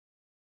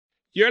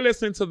You're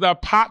listening to the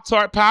Pop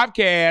Tart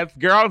Podcast.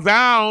 Girls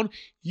Down.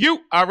 You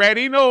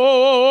already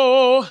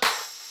know.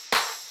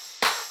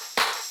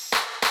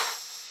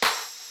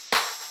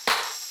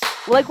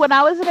 Like when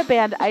I was in a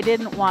band, I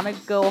didn't want to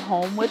go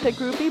home with a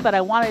groupie, but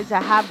I wanted to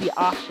have the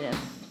option.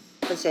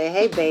 And say,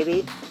 hey,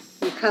 baby,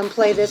 you come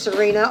play this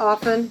arena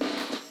often?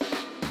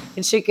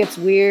 And shit gets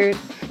weird,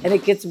 and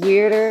it gets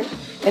weirder,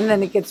 and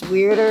then it gets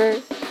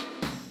weirder.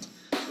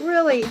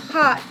 Really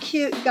hot,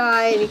 cute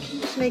guy, and he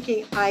keeps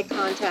making eye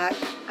contact,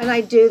 and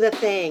I do the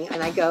thing,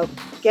 and I go,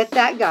 get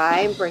that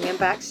guy and bring him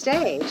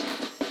backstage.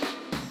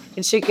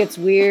 And shit gets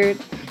weird,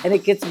 and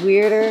it gets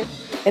weirder,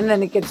 and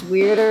then it gets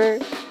weirder.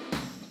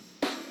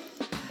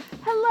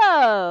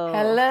 Hello.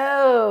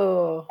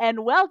 Hello.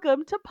 And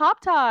welcome to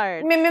Pop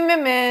Tart.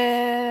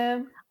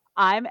 I'm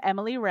I'm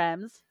Emily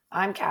Rems.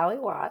 Callie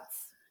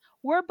Watts.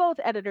 We're both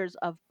editors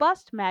of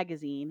Bust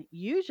magazine,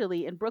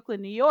 usually in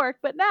Brooklyn, New York,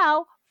 but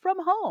now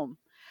from home.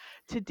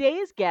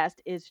 Today's guest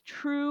is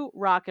true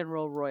rock and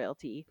roll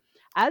royalty.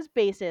 As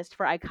bassist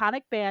for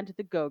iconic band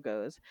The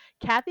Go-Go's,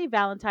 Kathy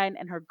Valentine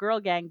and her girl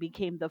gang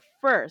became the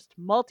first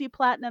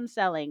multi-platinum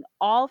selling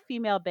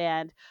all-female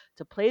band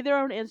to play their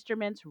own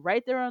instruments,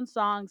 write their own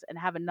songs, and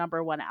have a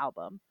 #1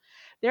 album.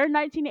 Their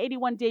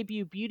 1981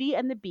 debut, Beauty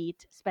and the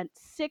Beat, spent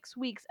 6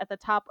 weeks at the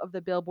top of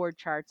the Billboard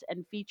charts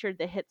and featured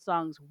the hit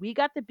songs We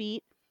Got the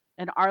Beat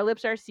and Our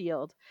Lips Are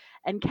Sealed.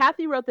 And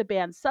Kathy wrote the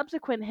band's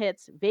subsequent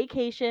hits,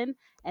 Vacation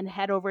and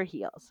Head Over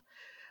Heels.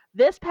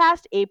 This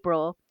past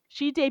April,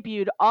 she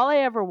debuted All I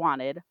Ever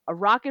Wanted, a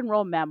rock and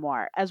roll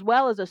memoir, as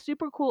well as a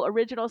super cool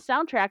original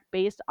soundtrack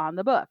based on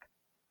the book.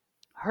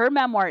 Her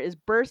memoir is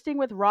bursting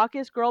with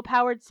raucous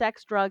girl-powered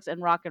sex, drugs,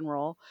 and rock and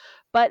roll,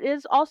 but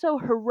is also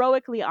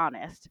heroically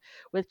honest,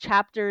 with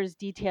chapters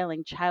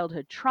detailing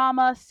childhood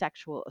trauma,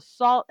 sexual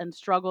assault, and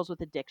struggles with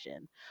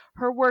addiction.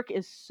 Her work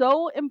is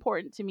so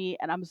important to me,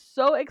 and I'm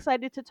so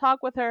excited to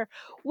talk with her.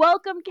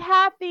 Welcome,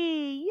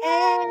 Kathy!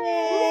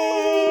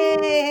 Yay!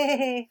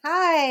 Hey!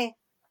 Hi!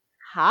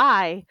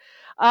 Hi.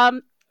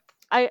 I'm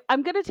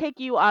going to take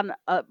you on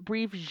a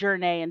brief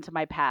journey into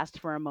my past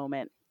for a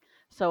moment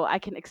so I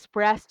can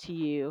express to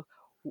you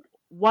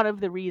one of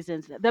the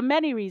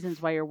many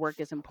reasons why your work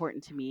is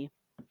important to me.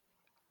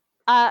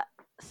 Uh,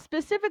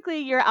 Specifically,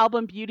 your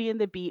album Beauty and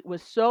the Beat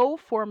was so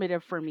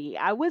formative for me.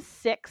 I was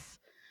 6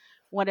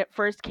 when it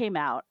first came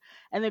out,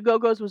 and the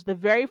Go-Go's was the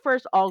very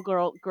first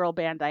all-girl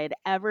band I had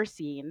ever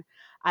seen.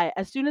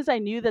 As soon as I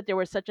knew that there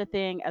was such a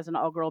thing as an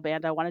all-girl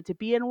band, I wanted to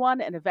be in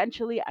one, and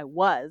eventually I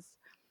was.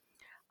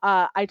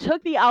 I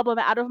took the album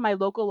out of my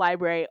local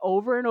library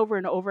over and over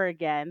and over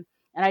again,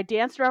 and I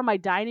danced around my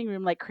dining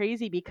room like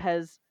crazy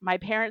because my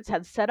parents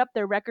had set up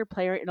their record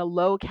player in a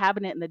low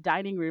cabinet in the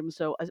dining room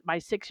so my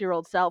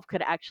 6-year-old self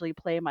could actually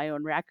play my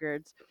own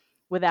records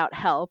without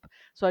help.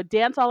 So I'd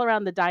dance all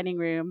around the dining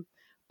room,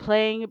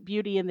 playing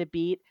Beauty and the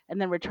Beat, and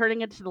then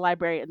returning it to the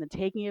library and then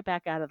taking it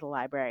back out of the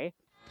library.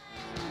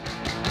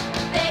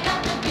 They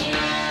got the beat,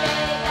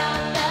 they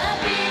got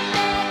the beat,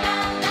 they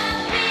got the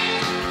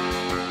beat.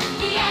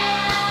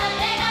 Yeah,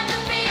 they got the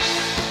beat.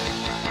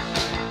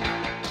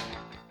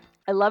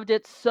 I loved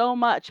it so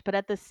much, but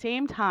at the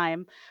same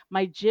time,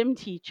 my gym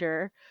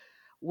teacher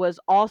was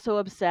also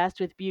obsessed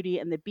with Beauty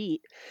and the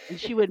Beat, and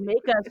she would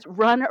make us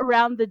run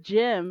around the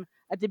gym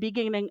at the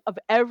beginning of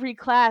every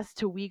class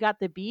to We Got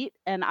the Beat,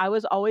 and I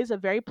was always a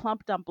very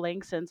plump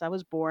dumpling since I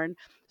was born.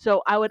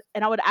 So I would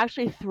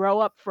actually throw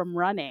up from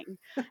running.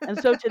 And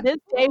so to this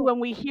day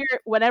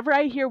whenever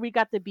I hear We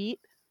Got the Beat,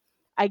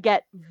 I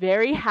get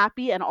very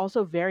happy and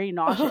also very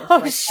nauseous, like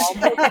almost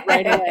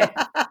right away.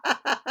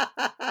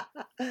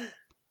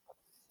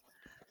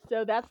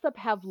 So that's the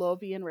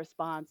Pavlovian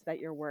response that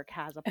your work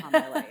has upon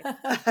my life.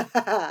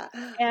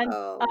 And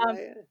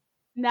man.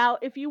 now,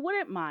 if you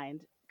wouldn't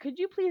mind, could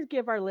you please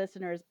give our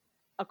listeners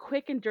a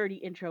quick and dirty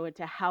intro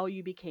into how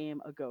you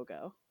became a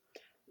go-go?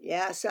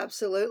 Yes,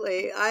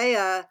 absolutely.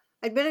 I'd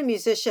been a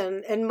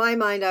musician. In my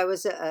mind, I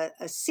was a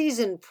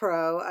seasoned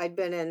pro. I'd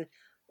been in,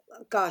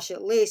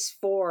 at least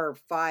 4 or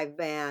 5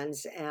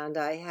 bands, and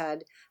I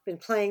had been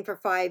playing for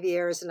 5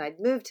 years, and I'd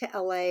moved to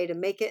LA to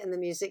make it in the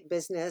music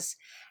business.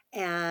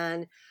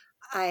 And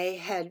I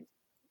had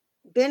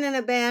been in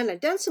a band. I'd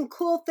done some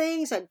cool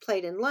things. I'd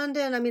played in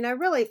London. I mean, I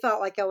really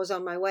felt like I was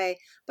on my way,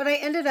 but I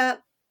ended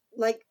up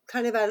like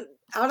kind of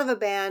out of a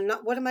band.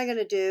 What am I going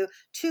to do?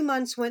 2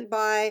 months went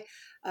by.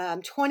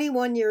 I'm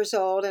 21 years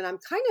old, and I'm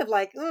kind of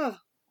like, oh,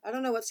 I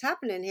don't know what's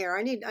happening here.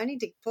 I need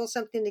to pull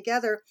something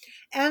together.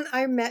 And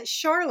I met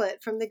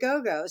Charlotte from the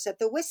Go-Go's at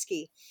the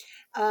Whiskey.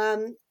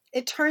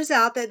 It turns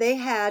out that they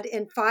had,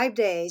 in 5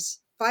 days,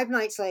 5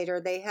 nights later,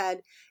 they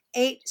had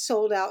 8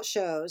 sold out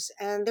shows,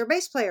 and their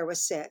bass player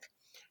was sick.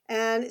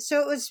 And so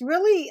it was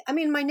really, I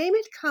mean, my name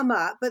had come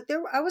up, but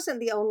I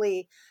wasn't the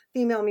only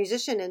female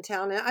musician in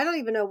town. And I don't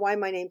even know why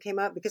my name came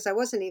up because I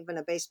wasn't even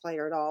a bass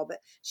player at all.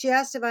 But she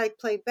asked if I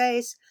played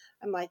bass.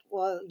 I'm like,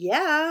 well,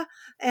 yeah.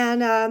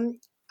 And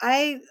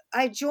I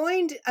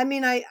joined, I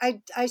mean,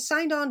 I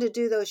signed on to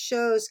do those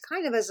shows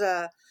kind of as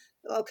a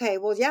okay,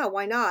 well, yeah,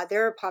 why not?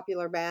 They're a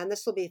popular band.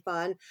 This will be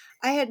fun.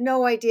 I had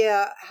no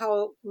idea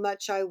how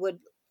much I would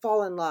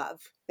fall in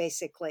love,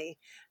 basically.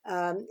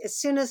 As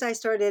soon as I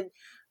started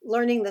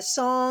learning the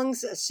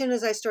songs, as soon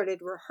as I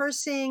started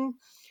rehearsing,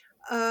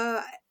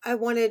 uh, I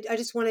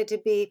just wanted to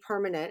be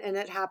permanent. And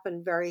it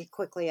happened very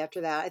quickly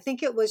after that. I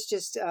think it was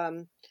just,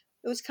 it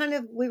was kind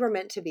of, we were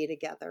meant to be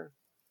together.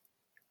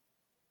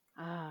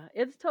 Ah,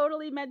 it's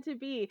totally meant to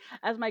be.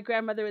 As my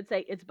grandmother would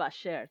say, it's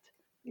bashert. It's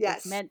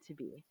Yes. meant to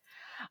be.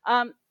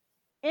 Um,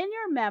 in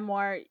your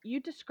memoir, you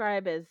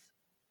describe as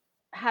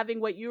having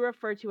what you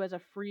refer to as a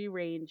free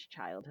range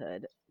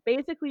childhood.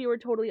 Basically, you were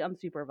totally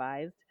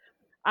unsupervised.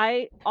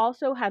 I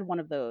also had one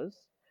of those.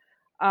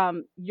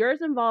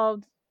 Yours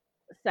involved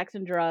sex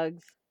and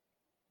drugs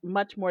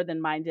much more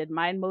than mine did.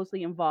 Mine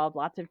mostly involved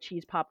lots of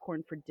cheese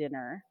popcorn for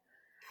dinner.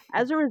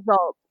 As a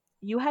result,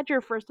 you had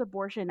your first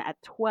abortion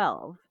at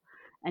 12,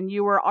 and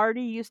you were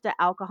already used to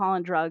alcohol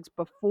and drugs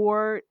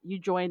before you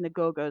joined the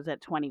Go Go's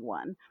at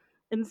 21.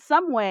 In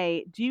some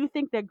way, do you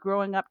think that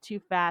growing up too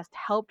fast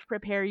helped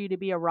prepare you to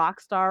be a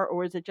rock star,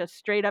 or is it just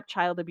straight up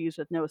child abuse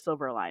with no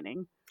silver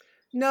lining?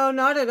 No,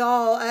 not at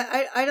all.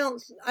 I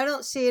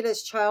don't see it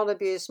as child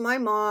abuse. My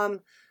mom,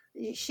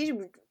 she,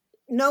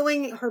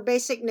 knowing her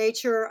basic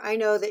nature, I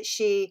know that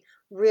she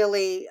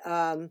really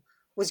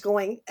was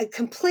going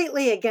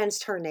completely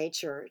against her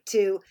nature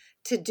to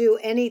do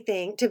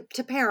anything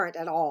to parent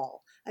at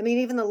all. I mean,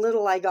 even the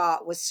little I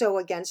got was so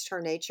against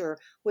her nature,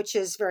 which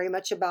is very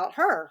much about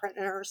her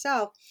and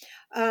herself.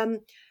 Um,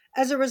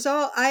 as a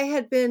result, I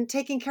had been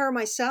taking care of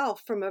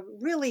myself from a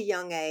really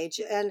young age,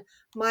 and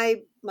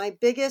my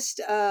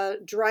biggest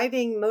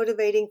driving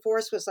motivating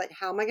force was like,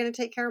 how am I going to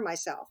take care of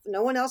myself?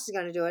 No one else is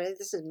going to do it.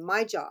 This is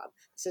my job.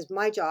 This is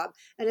my job.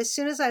 And as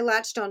soon as I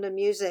latched onto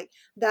music,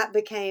 that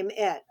became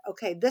it.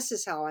 Okay, this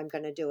is how I'm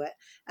going to do it.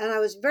 And I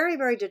was very,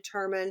 very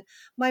determined.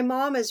 My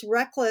mom, as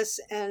reckless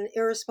and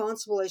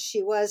irresponsible as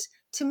she was,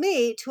 to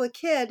me, to a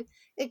kid,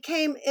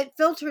 it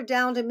filtered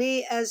down to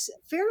me as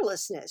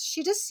fearlessness.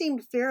 She just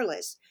seemed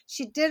fearless.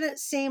 She didn't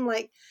seem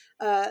like,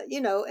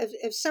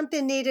 if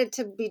something needed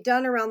to be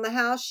done around the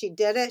house, she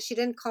did it. She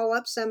didn't call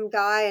up some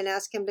guy and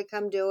ask him to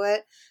come do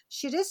it.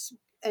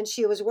 And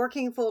she was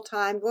working full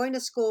time, going to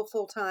school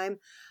full time.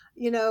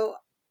 You know,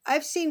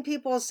 I've seen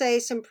people say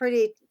some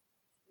pretty,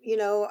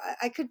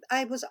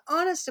 I was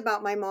honest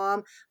about my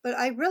mom, but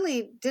I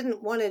really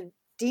didn't want to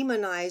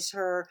demonize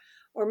her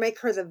or make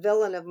her the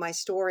villain of my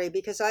story,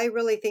 because I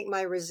really think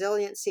my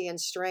resiliency and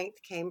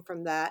strength came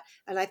from that.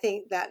 And I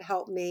think that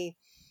helped me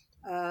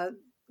uh,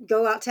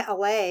 go out to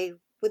LA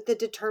with the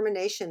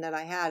determination that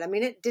I had. I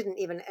mean, it didn't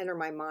even enter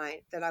my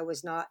mind that I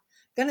was not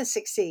going to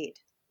succeed.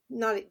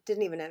 Not, it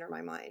didn't even enter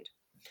my mind.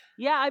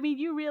 Yeah, I mean,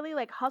 you really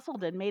like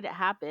hustled and made it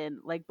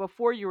happen like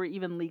before you were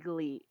even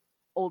legally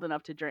old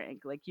enough to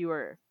drink. Like you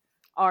were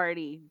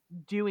already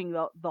doing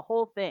the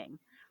whole thing.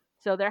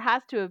 So there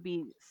has to have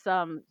been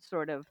some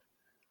sort of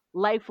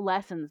life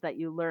lessons that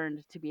you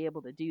learned to be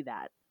able to do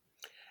that.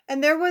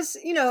 And there was,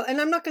 and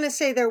I'm not going to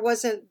say there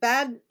wasn't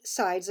bad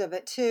sides of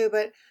it too,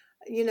 but,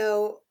 you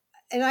know,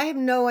 and I have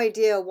no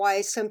idea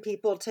why some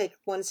people take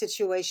one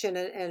situation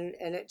and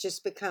it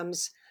just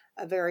becomes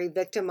a very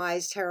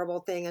victimized, terrible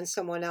thing, and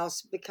someone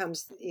else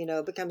becomes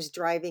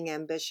driving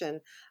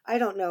ambition. I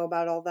don't know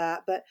about all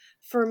that, but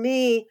for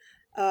me,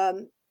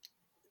 um,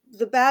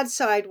 the bad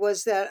side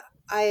was that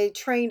I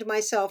trained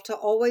myself to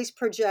always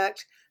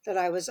project that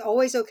I was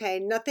always okay.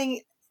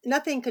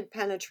 Nothing could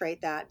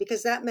penetrate that,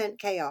 because that meant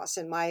chaos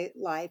in my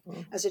life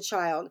as a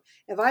child.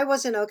 If I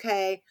wasn't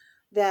okay,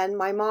 then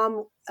my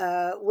mom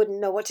wouldn't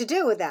know what to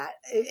do with that.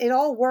 It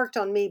all worked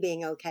on me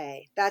being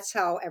okay. That's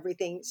how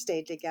everything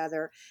stayed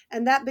together.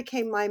 And that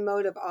became my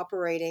mode of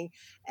operating.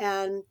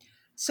 And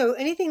so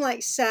anything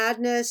like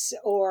sadness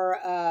or,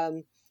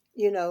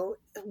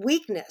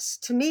 weakness,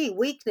 to me,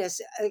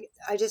 weakness,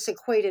 I just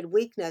equated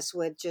weakness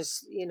with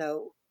just,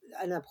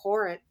 an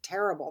abhorrent,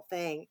 terrible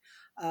thing.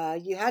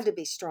 You had to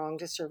be strong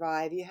to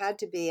survive. You had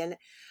to be. And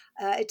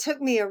it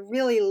took me a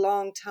really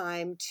long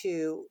time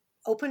to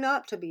open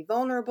up, to be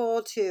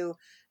vulnerable, to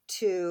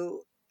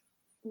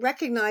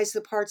recognize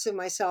the parts of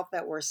myself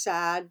that were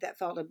sad, that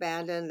felt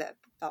abandoned, that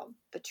felt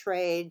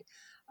betrayed.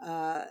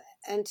 Uh,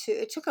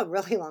 it took a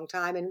really long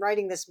time. And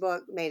writing this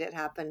book made it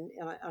happen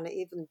on an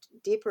even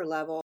deeper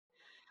level.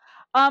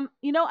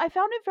 I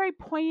found it very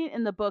poignant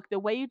in the book the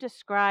way you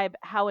describe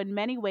how, in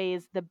many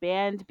ways, the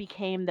band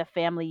became the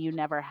family you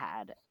never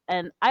had.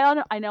 And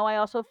I know I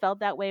also felt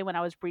that way when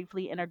I was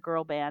briefly in a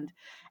girl band,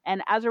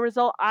 and as a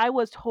result, I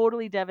was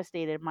totally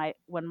devastated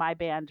when my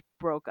band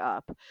broke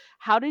up.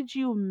 How did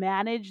you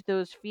manage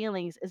those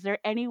feelings? Is there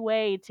any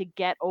way to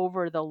get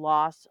over the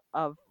loss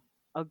of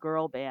a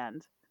girl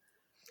band?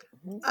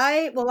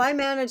 I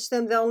managed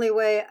them the only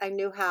way I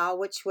knew how,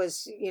 which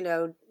was,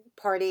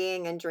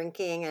 partying and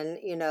drinking and,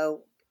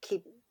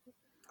 keep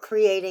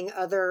creating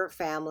other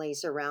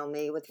families around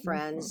me with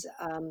friends.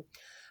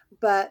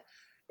 But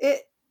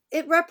it,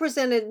 it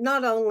represented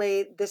not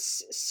only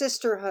this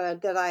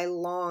sisterhood that I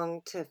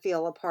longed to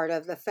feel a part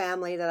of, the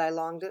family that I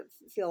longed to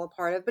feel a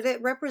part of, but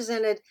it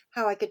represented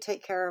how I could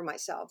take care of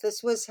myself.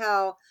 This was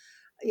how,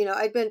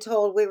 I'd been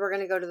told we were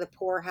going to go to the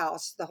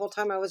poorhouse the whole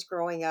time I was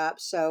growing up.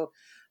 So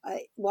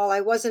while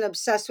I wasn't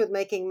obsessed with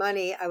making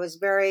money, I was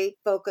very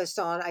focused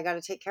on, I got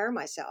to take care of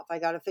myself. I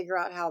got to figure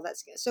out how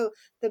that's going to. So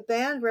the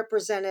band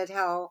represented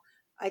how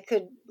I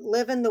could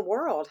live in the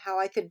world, how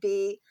I could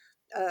be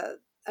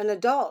an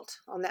adult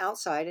on the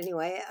outside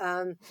anyway.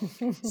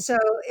 So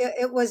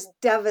it was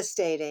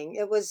devastating.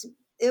 It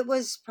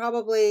was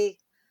probably,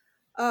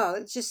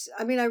 it's just,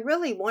 I mean, I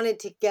really wanted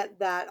to get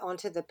that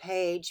onto the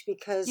page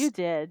because You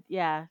did.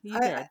 Yeah, you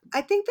did.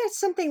 I think that's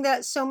something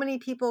that so many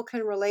people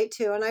can relate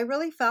to. And I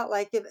really felt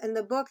like if in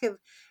the book,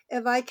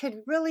 if I could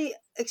really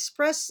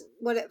express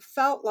what it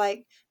felt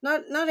like,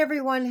 not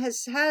everyone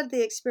has had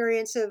the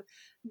experience of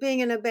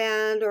being in a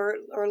band or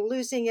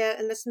losing it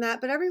and this and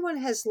that, but everyone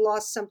has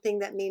lost something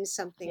that means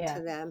something Yeah.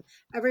 to them.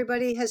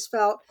 Everybody has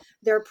felt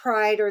their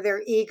pride or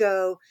their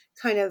ego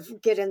kind of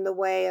get in the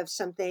way of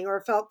something, or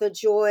felt the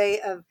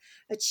joy of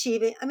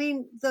achieving. I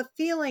mean, the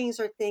feelings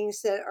are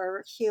things that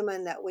are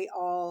human, that we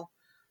all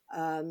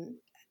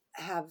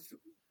have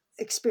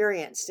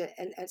experienced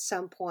at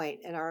some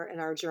point in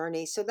our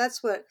journey. So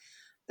that's what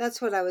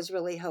I was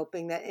really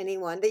hoping, that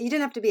anyone, that you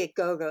didn't have to be a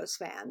Go-Go's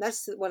fan.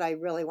 That's what I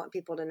really want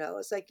people to know.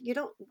 It's like, you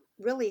don't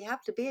really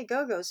have to be a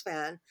Go-Go's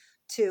fan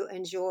to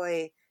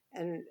enjoy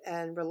and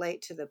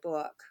relate to the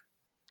book.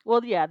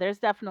 Well, yeah, there's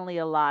definitely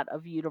a lot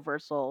of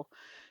universal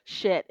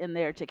shit in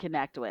there to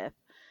connect with.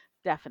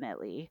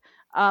 Definitely.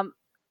 Um,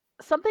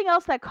 Something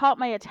else that caught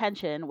my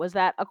attention was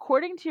that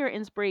according to your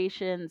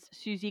inspirations,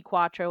 Susie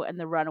Quattro and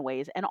the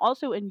Runaways, and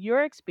also in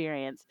your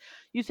experience,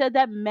 you said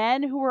that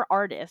men who were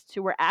artists,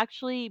 who were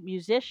actually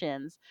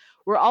musicians,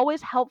 were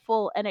always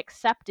helpful and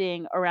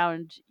accepting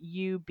around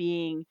you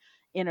being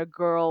in a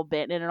girl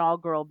band, in an all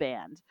girl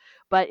band.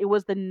 But it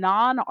was the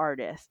non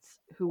artists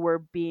who were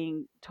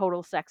being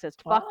total sexist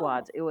fuckwads.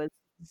 Wow. It was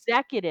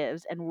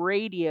executives and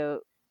radio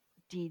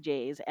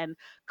DJs and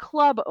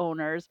club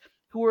owners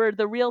who were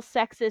the real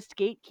sexist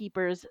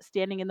gatekeepers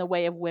standing in the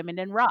way of women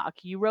in rock.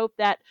 You wrote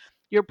that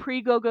your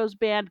pre Go Go's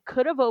band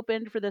could have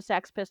opened for the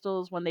Sex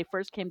Pistols when they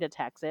first came to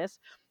Texas,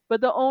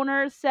 but the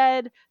owner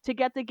said to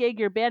get the gig,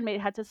 your bandmate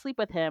had to sleep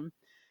with him.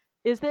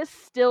 Is this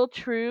still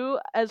true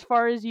as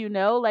far as you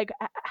know? Like,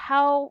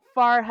 how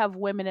far have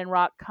women in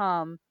rock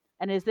come?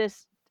 And is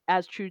this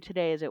as true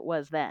today as it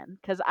was then?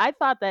 Because I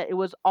thought that it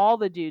was all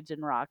the dudes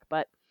in rock,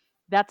 but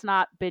that's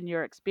not been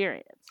your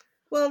experience.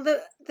 Well,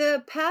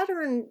 the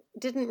pattern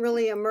didn't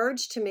really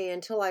emerge to me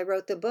until I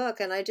wrote the book,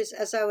 and I just,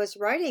 as I was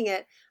writing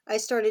it, I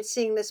started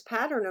seeing this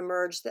pattern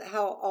emerge, that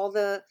how all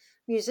the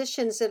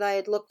musicians that I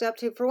had looked up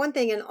to, for one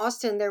thing, in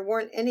Austin there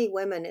weren't any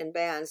women in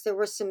bands. There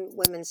were some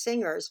women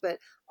singers, but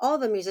all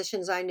the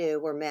musicians I knew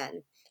were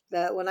men.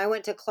 When I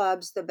went to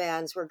clubs, the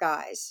bands were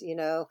guys,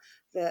 and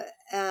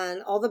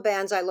all the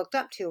bands I looked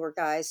up to were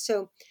guys.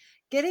 So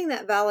getting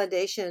that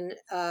validation,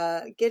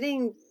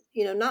 getting,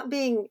 not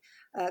being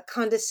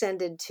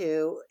condescended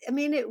to. I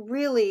mean, it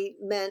really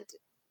meant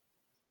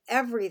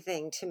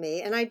everything to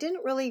me, and I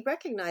didn't really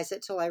recognize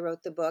it till I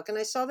wrote the book. And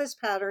I saw this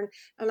pattern,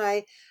 and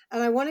I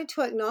wanted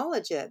to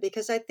acknowledge it,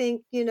 because I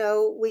think,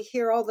 we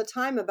hear all the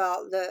time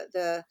about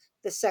the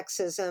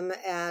sexism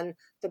and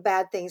the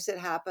bad things that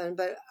happen,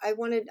 but I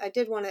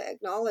did want to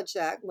acknowledge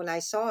that when I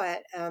saw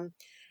it.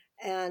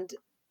 And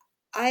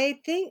I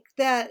think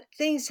that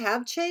things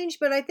have changed,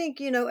 but I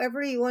think,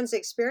 everyone's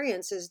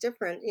experience is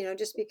different.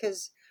 Just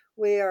because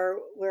we're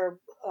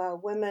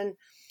women,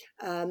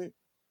 um,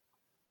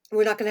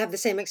 we're not going to have the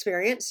same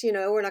experience.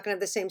 We're not going to have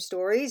the same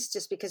stories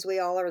just because we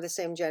all are the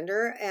same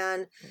gender.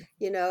 And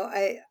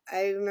I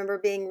remember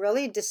being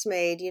really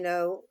dismayed.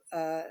 Hearing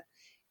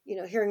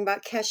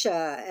about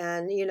Kesha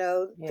and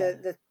Yeah.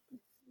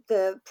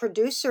 the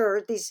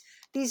producer, these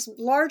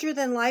larger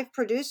than life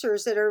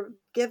producers that are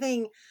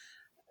giving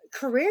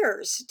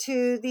careers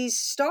to these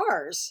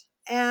stars.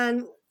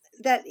 And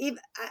that even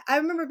I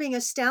remember being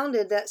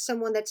astounded that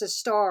someone that's a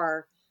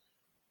star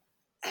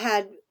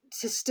had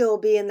to still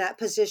be in that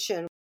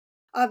position.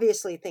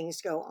 Obviously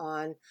things go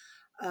on,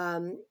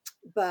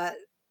 but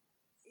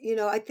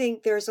I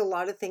think there's a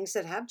lot of things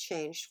that have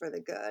changed for the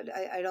good.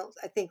 I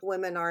think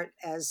women aren't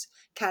as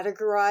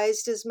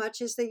categorized as much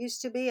as they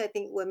used to be. I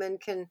think women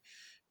can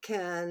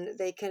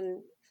they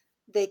can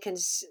they can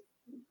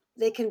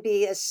they can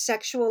be as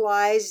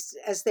sexualized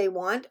as they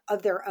want,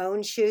 of their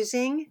own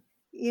choosing,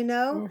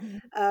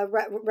 Mhm.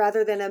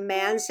 rather than a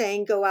man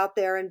saying, go out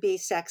there and be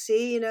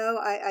sexy.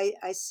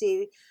 I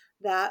see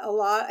that a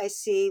lot. I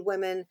see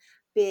women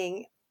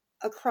being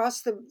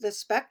across the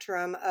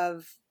spectrum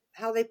of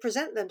how they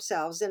present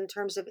themselves in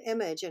terms of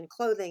image and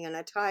clothing and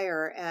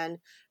attire and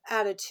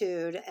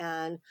attitude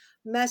and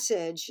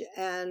message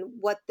and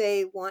what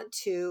they want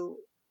to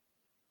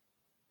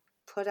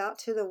put out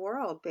to the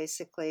world,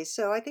 basically.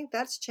 So I think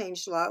that's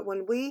changed a lot.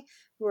 When we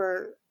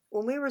were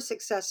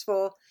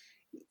successful,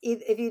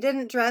 if you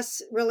didn't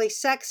dress really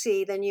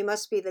sexy, then you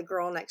must be the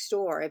girl next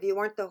door. If you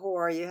weren't the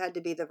whore, you had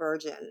to be the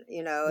virgin. If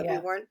you Yeah.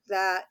 weren't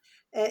that,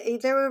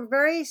 there were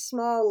very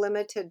small,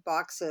 limited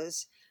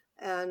boxes,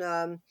 and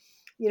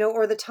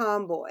or the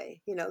tomboy.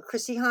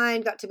 Chrissy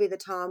Hynde got to be the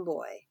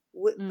tomboy,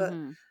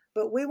 Mm-hmm.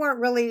 but we weren't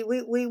really.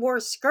 We wore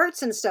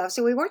skirts and stuff,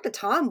 so we weren't the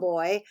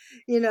tomboy.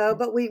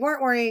 But we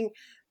weren't wearing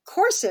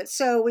corsets,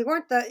 so we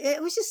weren't the.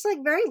 It was just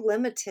like very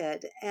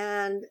limited,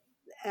 and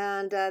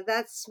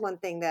that's one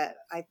thing that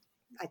I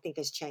think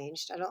has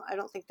changed. I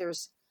don't think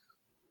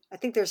I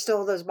think there's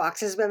still those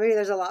boxes, but maybe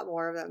there's a lot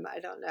more of them. I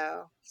don't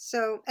know.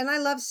 So, and I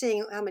love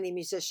seeing how many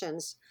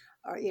musicians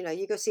are,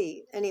 you go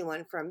see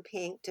anyone from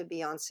Pink to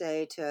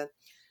Beyonce to,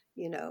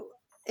 you know,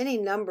 any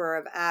number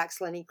of acts,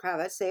 Lenny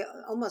Kravitz, they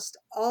almost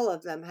all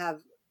of them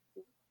have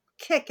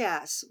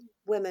kick-ass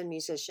women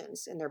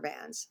musicians in their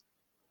bands.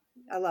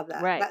 I love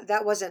that. Right.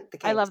 That wasn't the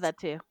case. I love that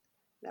too.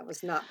 That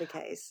was not the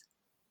case.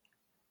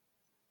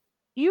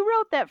 You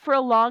wrote that for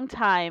a long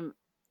time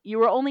you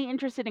were only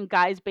interested in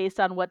guys based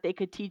on what they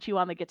could teach you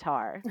on the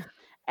guitar.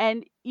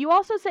 And you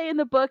also say in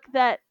the book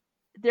that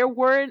there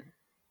weren't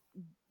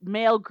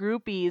male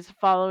groupies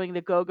following the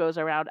Go-Go's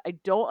around. I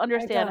don't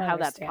understand how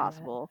that's understand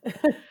possible.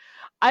 that.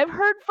 I've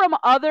heard from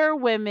other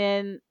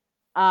women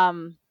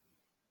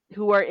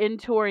who are in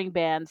touring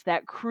bands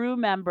that crew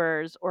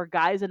members or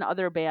guys in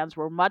other bands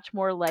were much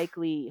more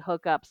likely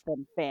hookups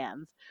than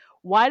fans.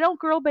 Why don't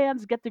girl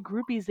bands get the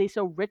groupies they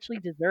so richly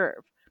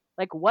deserve?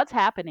 Like, what's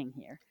happening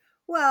here?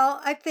 Well,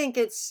 I think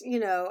it's,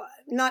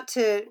 not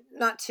to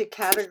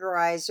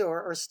categorize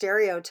or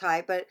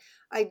stereotype, but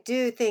I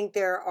do think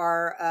there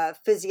are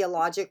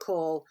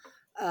physiological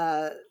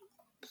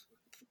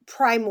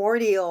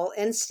primordial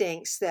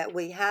instincts that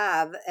we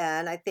have,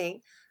 and I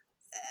think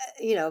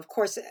of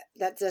course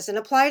that doesn't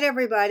apply to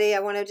everybody. I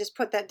want to just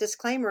put that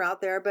disclaimer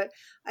out there, but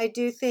I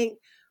do think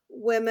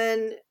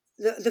women,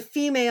 the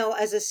female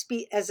as is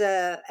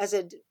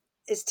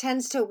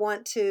tends to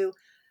want to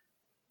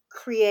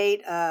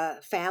create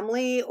a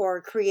family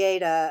or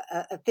create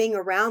a thing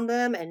around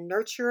them and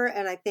nurture,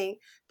 and I think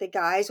the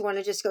guys want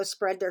to just go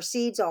spread their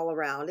seeds all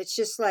around. It's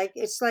just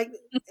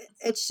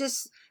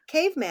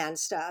caveman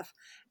stuff.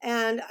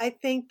 And I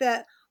think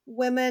that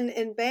women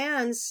in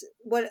bands,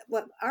 what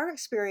our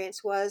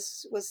experience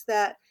was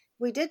that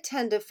we did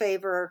tend to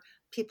favor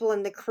people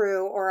in the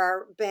crew or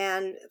our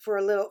band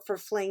for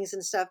flings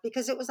and stuff,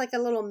 because it was like a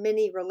little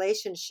mini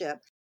relationship.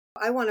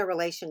 I want a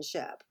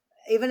relationship,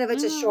 even if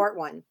it's a short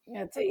one.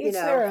 Yeah, to each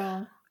their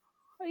own.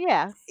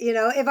 Yeah.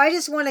 If I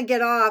just want to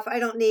get off, I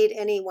don't need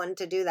anyone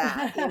to do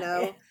that.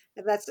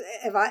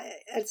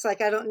 It's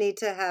like I don't need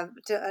to have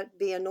to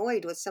be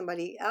annoyed with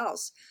somebody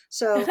else.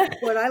 So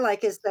what I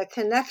like is the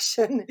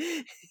connection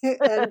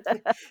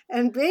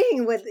and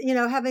being with,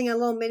 having a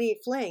little mini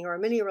fling or a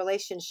mini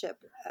relationship.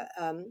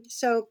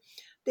 So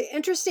the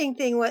interesting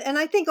thing was, and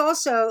I think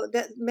also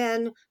that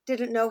men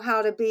didn't know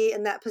how to be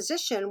in that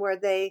position where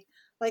they,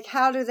 like,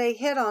 how do they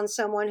hit on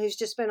someone who's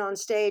just been on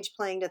stage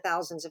playing to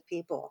thousands of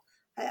people?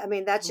 I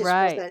mean, that just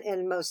Right. wasn't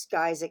in most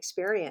guys'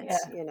 experience,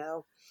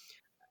 Yeah.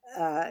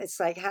 It's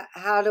like,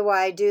 how do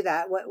I do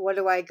that? What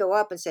do I go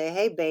up and say,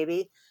 hey,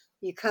 baby,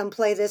 you come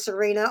play this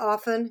arena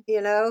often,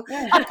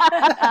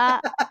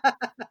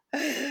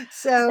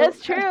 So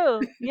That's true.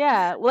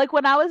 Yeah. Like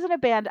when I was in a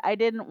band, I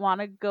didn't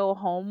want to go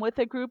home with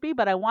a groupie,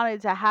 but I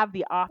wanted to have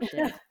the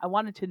option. I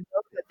wanted to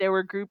know that there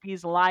were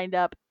groupies lined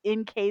up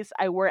in case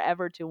I were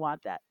ever to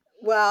want that.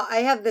 Well, I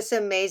have this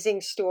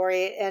amazing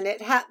story, and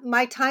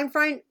my time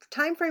frame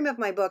of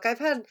my book. I've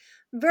had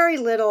very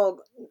little.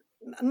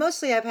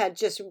 Mostly, I've had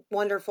just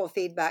wonderful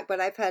feedback,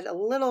 but I've had a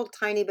little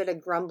tiny bit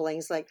of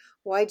grumblings, like,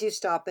 "Why'd you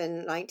stop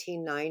in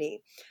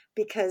 1990?"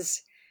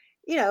 Because,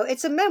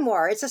 it's a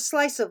memoir. It's a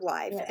slice of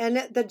life, Yeah.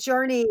 and the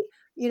journey.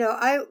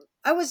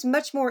 I was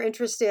much more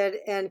interested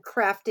in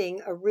crafting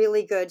a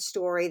really good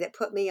story that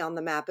put me on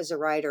the map as a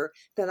writer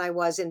than I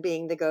was in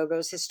being the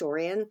Go-Go's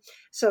historian.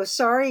 So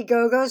sorry,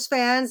 Go-Go's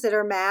fans that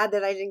are mad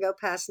that I didn't go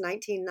past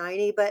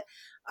 1990, but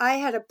I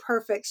had a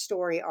perfect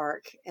story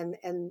arc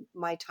and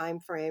my time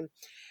frame.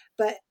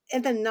 But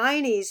in the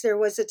 90s, there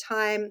was a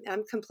time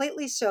I'm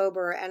completely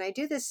sober, and I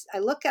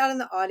look out in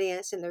the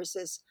audience, and there's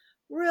this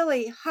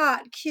really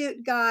hot,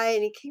 cute guy,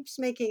 and he keeps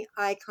making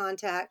eye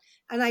contact.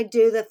 And I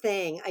do the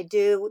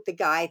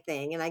guy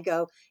thing, and I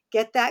go,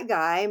 get that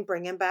guy and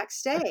bring him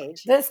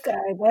backstage. This guy,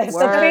 It's the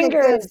such a good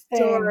fingers thing.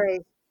 story.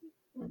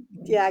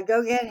 Yeah,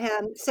 go get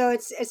him. So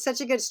it's such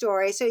a good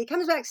story. So he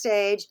comes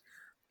backstage,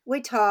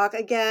 we talk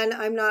again.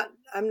 I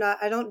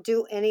don't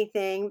do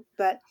anything,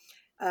 but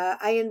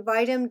I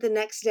invite him the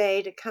next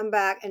day to come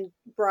back and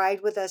ride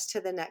with us to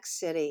the next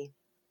city.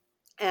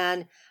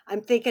 And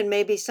I'm thinking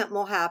maybe something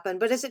will happen.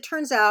 But as it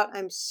turns out,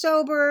 I'm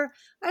sober.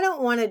 I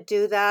don't want to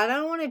do that. I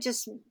don't want to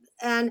just.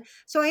 And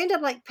so I end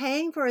up like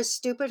paying for a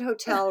stupid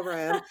hotel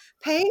room,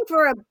 paying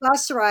for a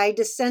bus ride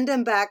to send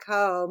him back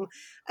home.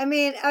 I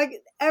mean,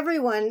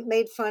 everyone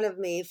made fun of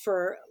me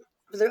for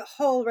the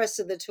whole rest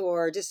of the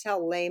tour, just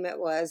how lame it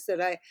was that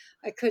I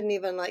couldn't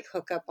even like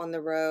hook up on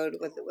the road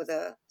with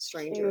a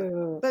stranger.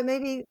 Ew. But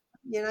maybe,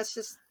 it's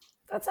just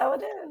That's how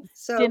it is.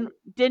 So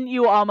Didn't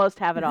you almost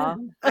have it all?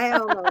 I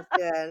almost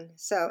did.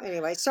 So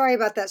anyway, sorry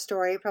about that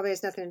story. Probably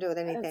has nothing to do with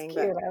That's anything,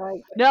 cute. but I like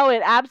it. No,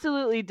 it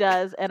absolutely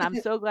does, and I'm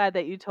so glad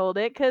that you told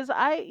it because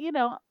I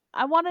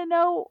want to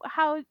know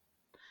how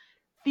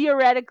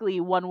theoretically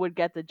one would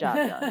get the job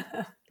done.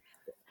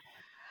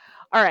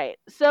 All right,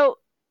 so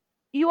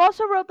you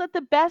also wrote that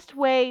the best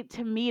way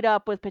to meet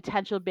up with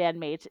potential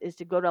bandmates is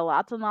to go to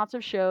lots and lots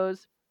of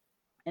shows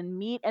and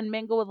meet and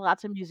mingle with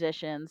lots of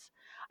musicians.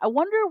 I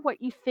wonder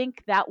what you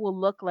think that will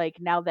look like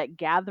now that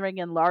gathering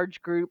in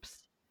large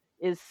groups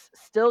is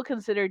still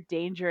considered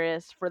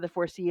dangerous for the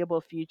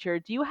foreseeable future.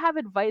 Do you have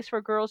advice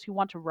for girls who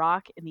want to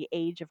rock in the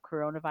age of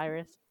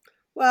coronavirus?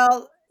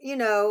 well,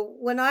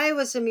 when I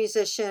was a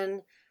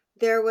musician,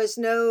 there was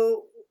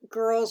no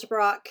girls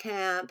rock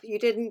camp. You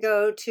didn't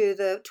go to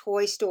the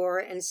toy store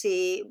and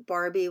see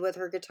Barbie with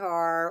her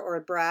guitar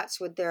or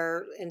Bratz with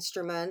their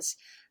instruments.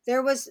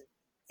 There was,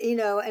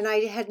 and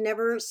I had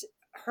never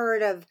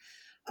heard of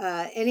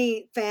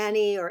any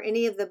Fanny or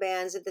any of the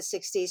bands of the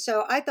 60s.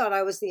 So I thought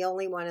I was the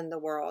only one in the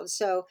world.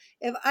 So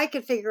if I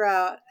could figure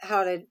out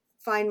how to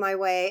find my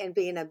way and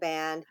be in a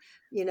band,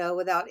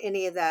 without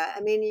any of that,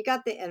 I mean, you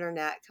got the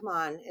internet. Come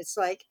on. It's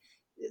like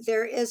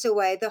there is a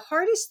way. The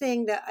hardest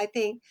thing that I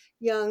think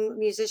young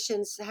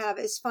musicians have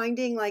is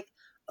finding like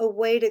a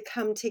way to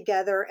come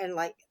together and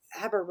like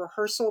have a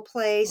rehearsal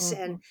place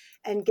Mhm.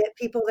 and get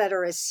people that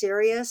are as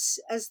serious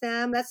as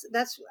them. That's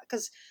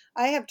because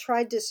I have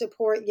tried to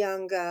support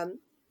young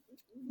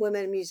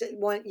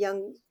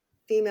young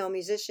female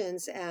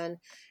musicians, and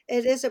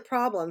it is a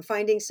problem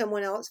finding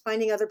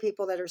other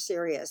people that are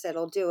serious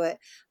that'll do it,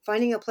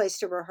 finding a place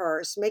to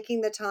rehearse,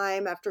 making the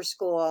time after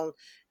school,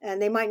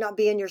 and they might not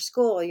be in your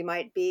school. You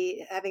might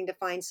be having to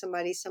find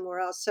somebody somewhere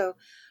else. So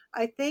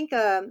I think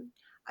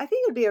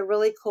it'd be a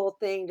really cool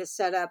thing to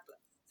set up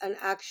an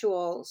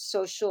actual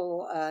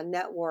social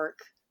network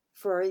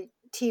for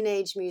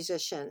teenage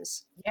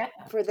musicians, Yeah.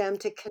 for them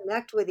to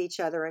connect with each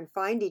other and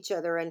find each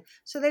other, and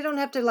so they don't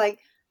have to like,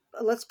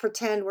 let's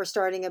pretend we're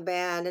starting a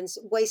band and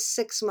waste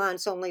 6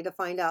 months only to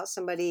find out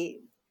somebody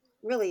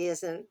really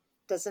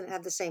doesn't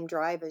have the same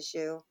drive as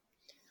you.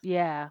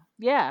 Yeah,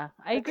 yeah,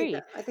 I agree.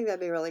 I think that'd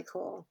be really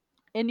cool.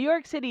 In New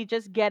York City,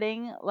 just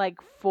getting like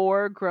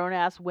four grown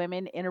ass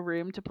women in a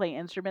room to play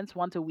instruments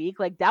once a week,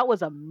 like that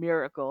was a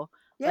miracle.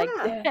 Like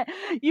Yeah. Yeah.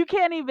 you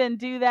can't even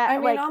do I that.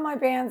 mean, Like all my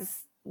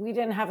bands, we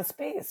didn't have a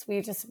space.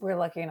 We just were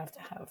lucky enough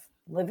to have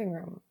living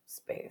room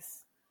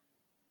space.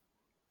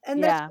 And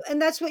yeah,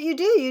 that's what you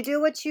do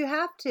what you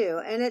have to,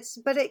 and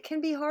but it can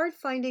be hard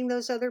finding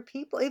those other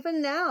people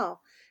even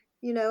now.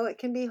 It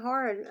can be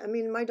hard. I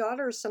mean, my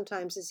daughter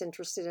sometimes is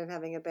interested in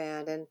having a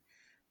band, and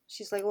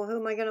she's like, well, who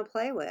am I going to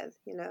play with?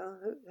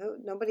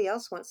 Nobody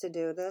else wants to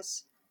do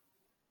this.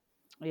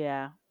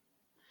 yeah.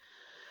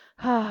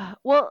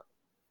 Well,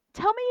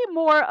 tell me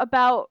more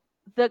about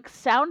the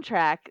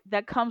soundtrack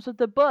that comes with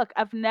the book.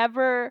 I've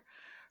never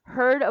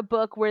heard a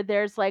book where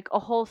there's like a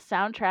whole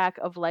soundtrack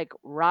of like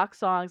rock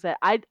songs that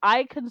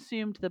I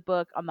consumed the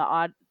book on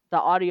the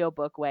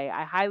audiobook way.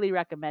 I highly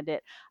recommend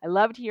it. I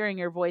loved hearing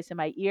your voice in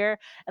my ear,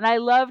 and I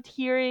loved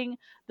hearing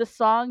the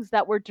songs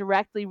that were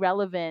directly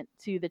relevant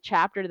to the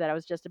chapter that I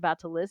was just about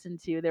to listen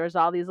to. There was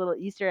all these little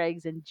Easter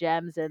eggs and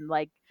gems and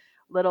like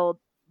little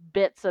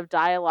bits of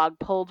dialogue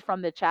pulled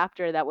from the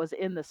chapter that was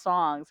in the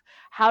songs.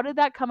 How did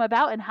that come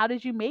about and how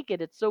did you make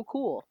it? It's so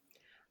cool.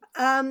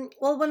 Well,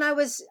 when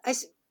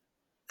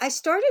I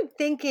started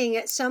thinking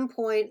at some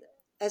point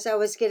as I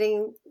was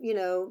getting,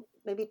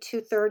 maybe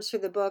 2/3 through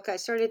the book, I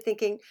started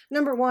thinking,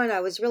 number one,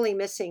 I was really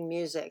missing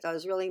music. I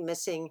was really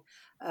missing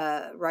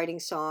writing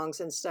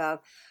songs and stuff.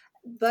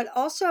 But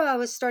also I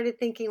was started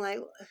thinking like,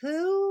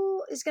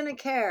 who is going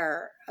to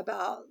care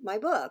about my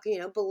book?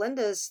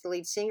 Belinda's the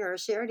lead singer.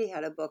 She already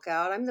had a book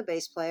out. I'm the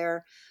bass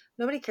player.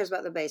 Nobody cares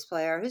about the bass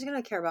player. Who's going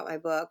to care about my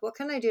book? What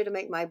can I do to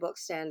make my book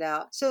stand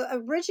out? So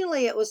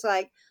originally it was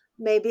like,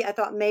 I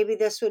thought maybe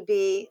this would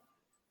be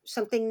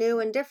something new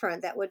and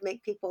different that would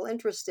make people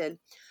interested.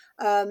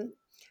 Um,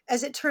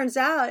 as it turns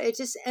out, it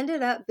just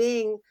ended up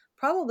being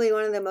probably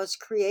one of the most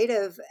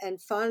creative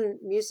and fun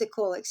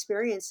musical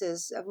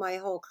experiences of my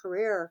whole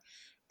career.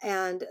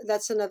 And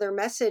that's another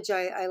message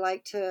I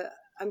like to,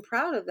 I'm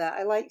proud of that.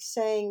 I like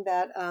saying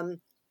that,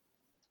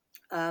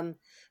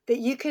 that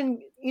you can,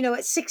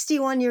 at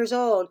 61 years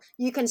old,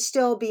 you can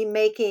still be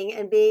making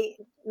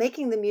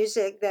the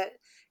music that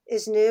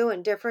is new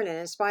and different and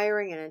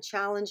inspiring and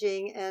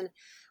challenging. And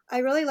I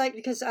really like,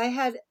 because I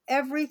had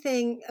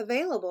everything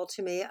available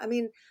to me. I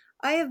mean,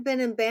 I have been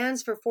in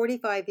bands for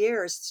 45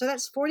 years. So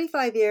that's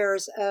 45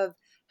 years of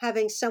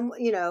having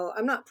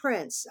I'm not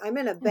Prince. I'm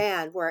in a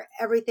band where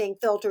everything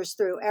filters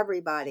through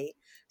everybody.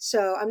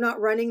 So I'm not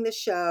running the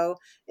show.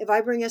 If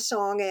I bring a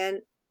song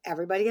in,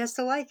 everybody has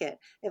to like it.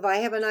 If I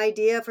have an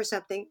idea for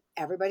something,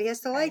 everybody has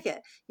to like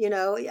it.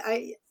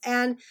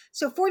 And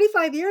so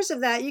 45 years of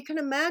that, you can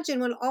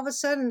imagine when all of a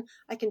sudden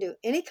I can do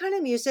any kind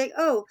of music.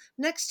 Oh,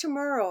 next to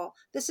Merle,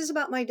 this is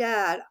about my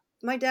dad.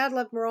 My dad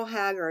loved Merle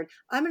Haggard.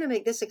 I'm going to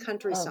make this a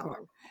country Oh,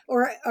 song,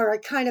 or a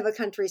kind of a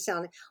country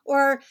sound,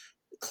 or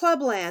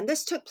Clubland.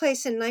 This took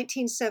place in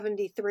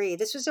 1973.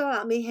 This was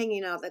about me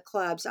hanging out at the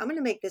clubs. I'm going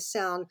to make this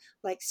sound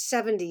like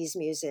 70s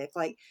music,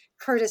 like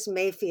Curtis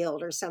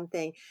Mayfield or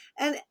something.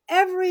 And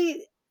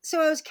so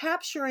I was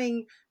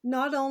capturing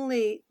not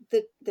only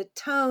the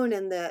tone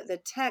and the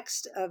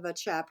text of a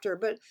chapter,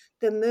 but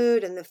the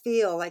mood and the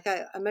feel. Like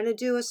I'm going to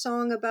do a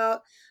song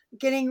about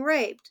getting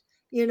raped.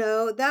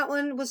 That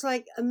one was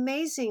like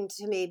amazing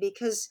to me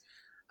because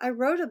I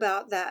wrote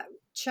about that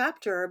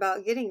chapter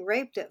about getting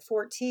raped at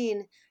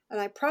 14, and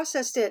I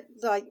processed it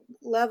like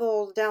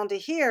level down to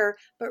here.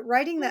 But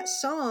writing that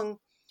song,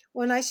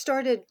 when I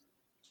started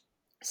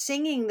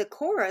singing the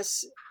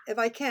chorus, if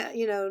I can't,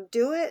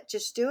 do it,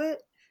 just do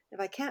it. If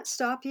I can't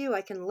stop you,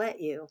 I can let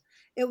you.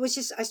 It was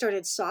just, I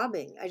started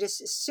sobbing.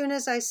 As soon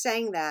as I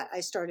sang that,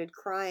 I started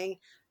crying,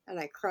 and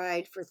I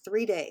cried for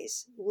 3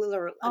 days.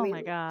 Literally, Oh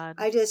my God.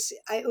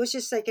 it was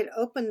just like it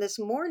opened this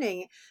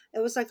morning. It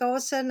was like all of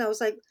a sudden I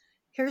was like,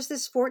 here's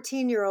this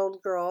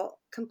 14-year-old girl,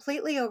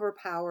 completely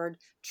overpowered,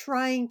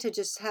 trying to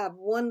just have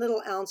one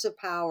little ounce of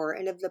power.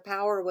 And if the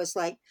power was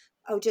like,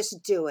 oh,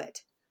 just do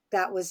it.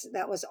 That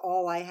was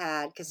all I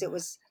had, because he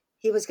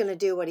was going to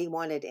do what he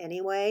wanted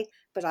anyway,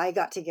 but I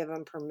got to give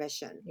him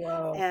permission.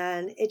 Wow.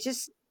 And it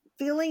just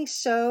feeling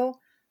so,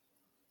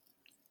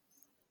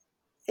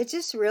 it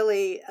just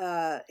really,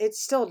 it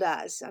still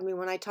does. I mean,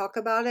 when I talk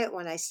about it,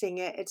 when I sing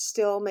it, it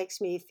still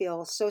makes me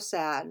feel so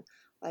sad.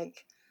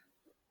 Like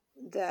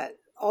that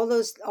all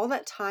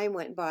that time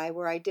went by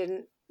where I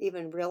didn't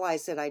even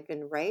realize that I'd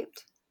been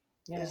raped.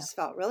 I Yeah. just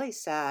felt really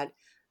sad,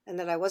 and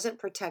that I wasn't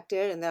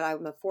protected, and that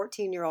I'm a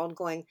 14-year-old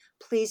going,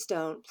 please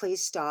don't,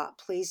 please stop,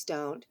 please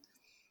don't.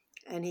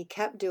 And he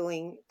kept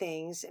doing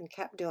things and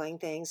kept doing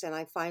things. And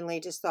I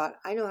finally just thought,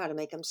 I know how to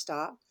make him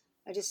stop.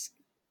 I just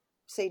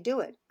say,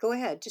 do it. Go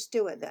ahead. Just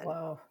do it then.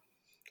 Wow.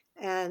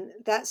 And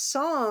that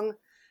song,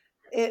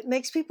 it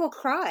makes people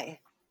cry.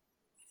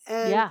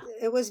 And Yeah.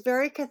 it was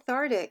very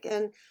cathartic.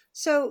 And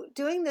so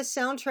doing this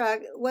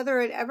soundtrack, whether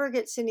it ever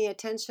gets any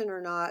attention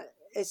or not,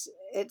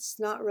 it's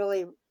not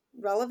really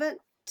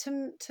relevant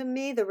to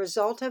me. The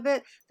result of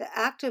it, the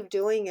act of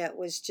doing it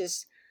was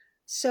just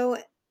so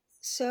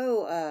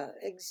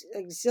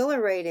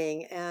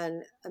exhilarating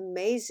and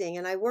amazing.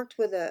 And I worked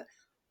with a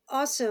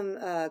awesome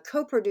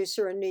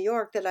co-producer in New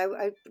York that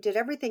I did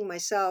everything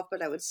myself,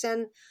 but I would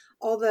send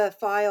all the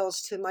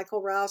files to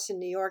Michael Rouse in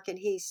New York, and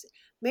he's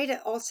made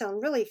it all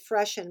sound really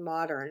fresh and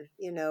modern,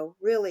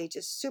 really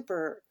just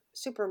super,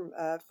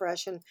 super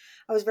fresh. And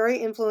I was very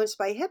influenced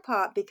by hip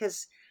hop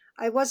because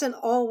I wasn't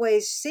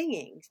always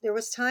singing. There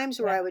was times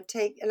where Yeah. I would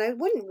take, and I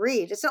wouldn't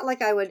read. It's not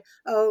like I would,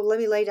 oh, let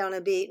me lay down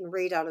a beat and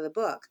read out of the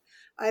book.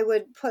 I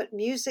would put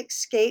music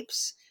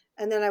scapes,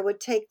 and then I would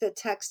take the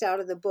text out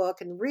of the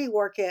book and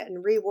rework it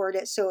and reword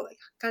it so it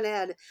kind of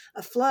had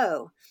a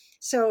flow.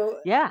 So,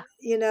 Yeah.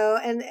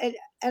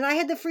 and I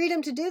had the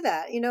freedom to do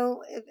that.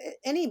 If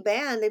any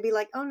band, they'd be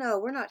like, oh no,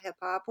 we're not hip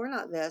hop, we're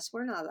not this,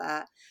 we're not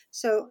that.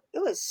 So it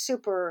was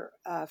super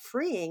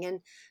freeing.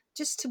 And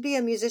just to be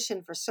a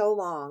musician for so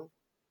long,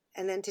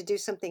 and then to do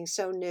something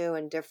so new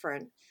and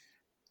different,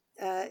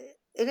 it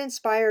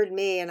inspired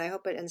me, and I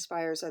hope it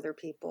inspires other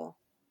people.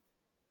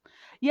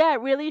 Yeah,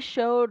 it really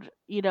showed,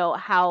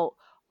 how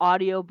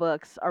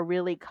audiobooks are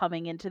really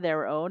coming into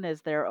their own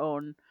as their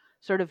own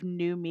sort of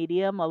new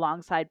medium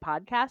alongside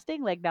podcasting.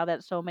 Like now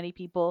that so many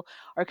people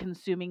are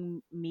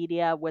consuming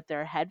media with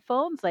their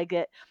headphones,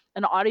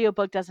 an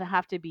audiobook doesn't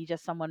have to be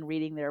just someone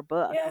reading their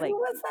book. Yeah, Like who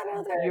was that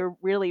other? you're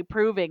really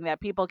proving that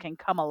people can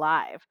come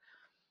alive.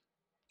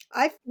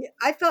 I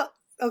felt.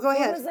 Oh, go Who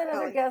ahead. was that other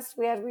Holly. guest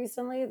we had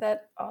recently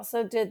that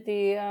also did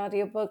the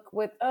audiobook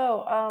with the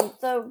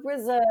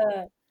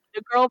RZA?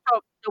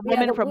 The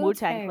woman the from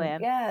Wu-Tang Wu-Tang. Clan.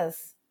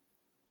 Yes.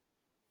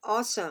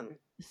 Awesome.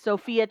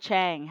 Sophia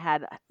Chang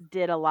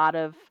did a lot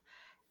of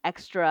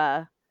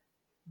extra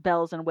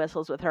bells and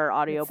whistles with her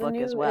audiobook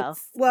as well.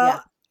 Well, Yeah.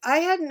 I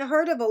hadn't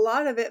heard of a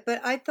lot of it, but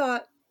I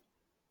thought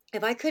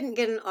if I couldn't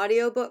get an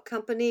audiobook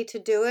company to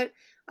do it,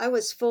 I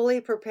was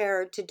fully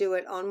prepared to do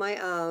it on my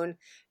own,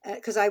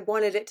 because I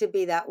wanted it to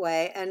be that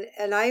way.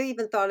 And I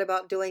even thought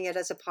about doing it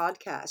as a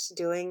podcast,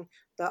 doing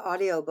the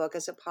audiobook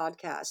as a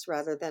podcast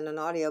rather than an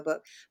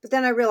audiobook. But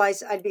then I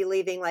realized I'd be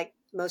leaving like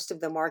most of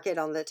the market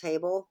on the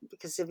table,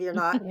 because if you're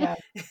not, Yeah.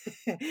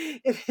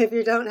 if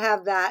you don't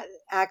have that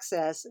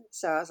access.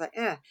 So I was like,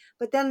 eh.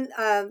 But then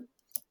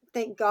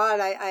thank God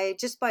I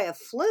just by a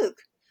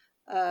fluke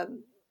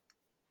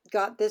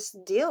got this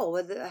deal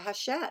with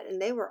Hachette, and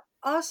they were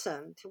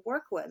awesome to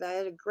work with. I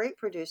had a great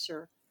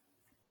producer.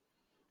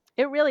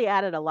 It really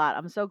added a lot.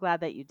 I'm so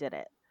glad that you did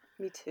it.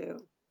 Me too.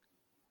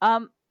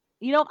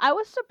 I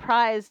was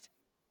surprised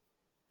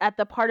at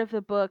the part of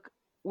the book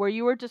where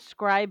you were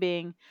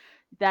describing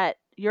that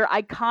your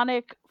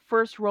iconic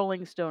first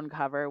Rolling Stone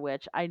cover,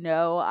 which I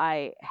know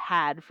I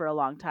had for a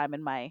long time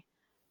in my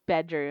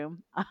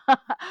bedroom.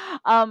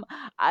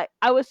 I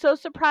was so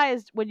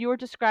surprised when you were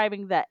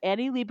describing that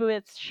Annie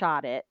Leibovitz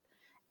shot it,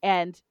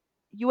 and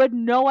you had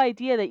no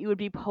idea that you would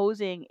be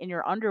posing in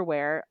your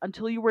underwear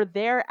until you were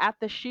there at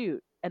the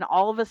shoot, and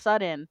all of a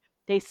sudden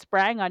they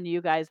sprang on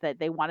you guys that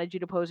they wanted you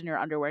to pose in your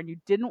underwear and you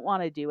didn't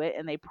want to do it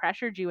and they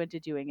pressured you into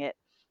doing it,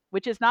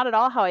 which is not at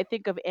all how I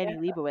think of Annie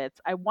Leibovitz.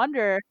 I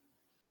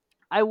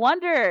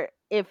wonder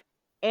if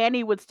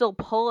Annie would still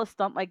pull a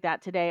stunt like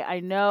that today.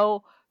 I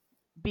know,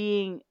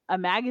 being a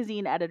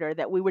magazine editor,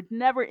 that we would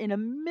never in a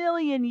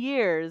million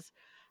years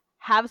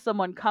have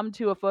someone come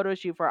to a photo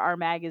shoot for our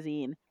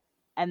magazine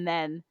and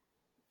then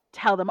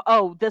tell them,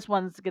 "Oh, this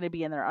one's going to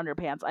be in their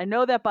underpants." I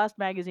know that Bust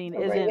magazine Oh,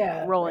 right, isn't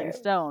yeah, Rolling right.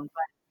 Stone,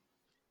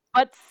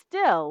 but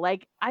still,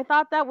 like, I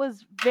thought that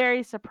was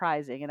very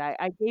surprising, and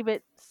I gave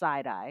it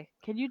side eye.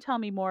 Can you tell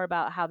me more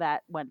about how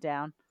that went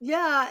down?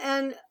 Yeah,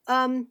 and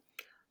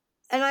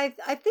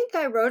I think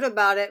I wrote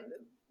about it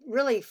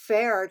really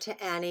fair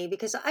to Annie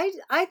because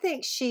I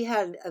think she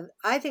had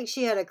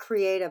a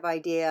creative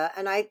idea,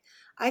 and I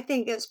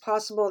think it's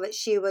possible that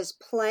she was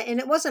playing, and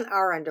it wasn't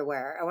our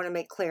underwear. I want to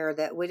make clear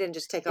that we didn't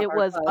just take off It our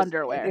was clothes. Like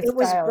underwear. it's It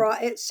was styled.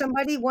 brought.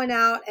 Somebody went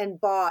out and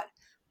bought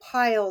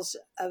piles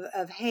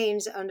of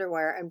Hanes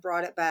underwear and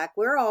brought it back.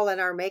 We're all in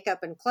our makeup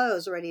and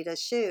clothes, ready to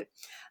shoot.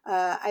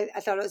 I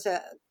thought it was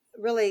a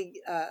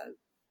really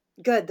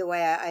good the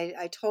way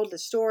I told the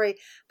story.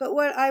 But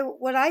what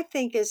I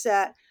think is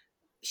that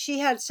she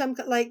had some,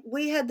 like,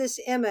 we had this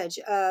image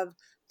of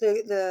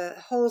the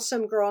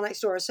wholesome girl next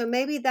door, so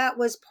maybe that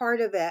was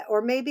part of it,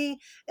 or maybe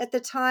at the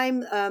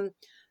time, I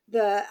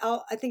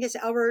think it's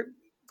Albert.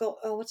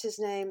 Oh, what's his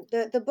name?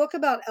 The book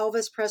about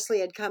Elvis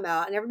Presley had come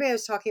out, and everybody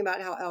was talking about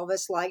how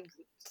Elvis liked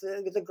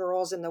the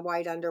girls in the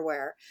white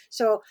underwear.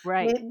 So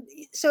Right.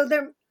 so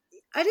there,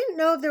 I didn't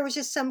know if there was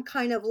just some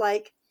kind of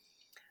like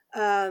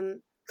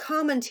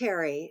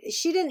commentary.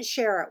 She didn't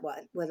share it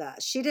with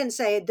us. She didn't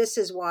say, "This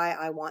is why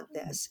I want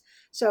this."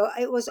 So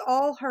it was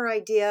all her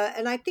idea.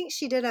 And I think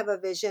she did have a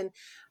vision.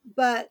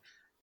 But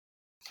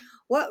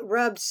what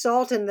rubbed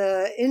salt in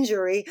the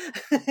injury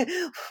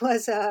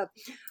was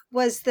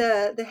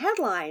the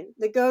headline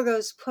the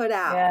Go-Go's put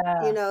out.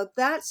 Yeah.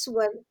 That's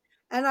what,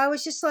 and I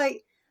was just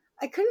like,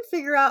 I couldn't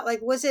figure out, like,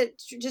 was it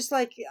just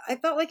like, I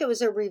felt like it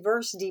was a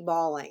reverse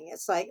deballing.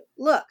 It's like,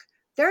 look,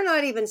 they're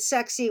not even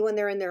sexy when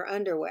they're in their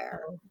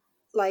underwear,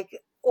 like,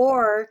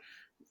 or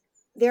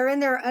they're in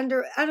their I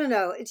don't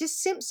know. It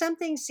just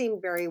something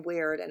seemed very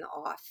weird and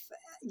off.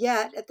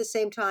 Yet at the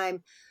same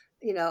time,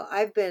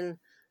 I've been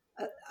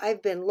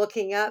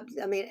looking up.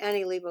 I mean,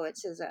 Annie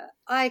Leibovitz is an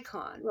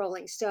icon.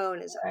 Rolling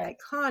Stone is Right.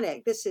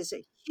 iconic. This is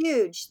a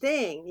huge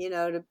thing,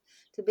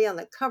 to be on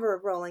the cover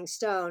of Rolling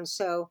Stone.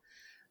 So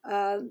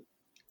um,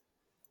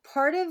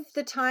 part of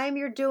the time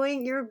you're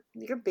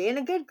being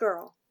a good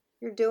girl.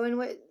 You're doing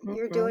what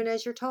you're Mhm. doing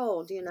as you're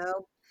told,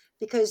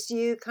 because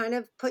you kind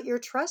of put your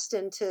trust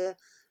into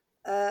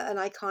an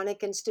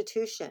iconic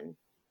institution,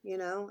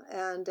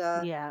 and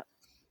Yeah.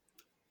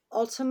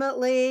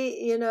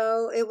 ultimately,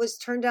 it was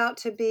turned out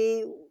to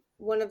be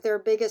one of their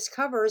biggest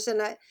covers.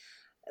 And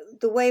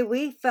the way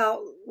we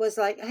felt was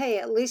like, hey,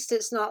 at least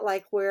it's not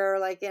like we're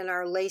like in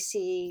our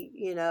lacy,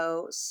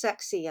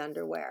 sexy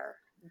underwear.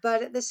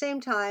 But at the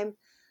same time,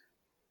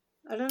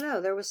 I don't know,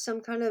 there was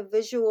some kind of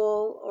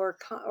visual or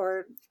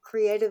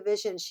creative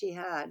vision she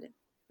had,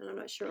 and I'm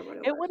not sure what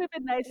it It was. would have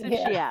been nice if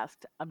she Yeah.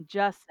 asked. I'm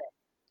just saying.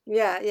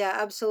 Yeah,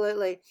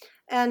 absolutely.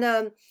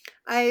 And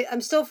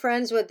I'm still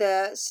friends with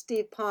the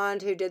Steve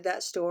Pond who did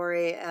that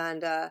story,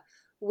 and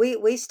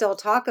we still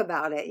talk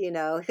about it,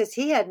 because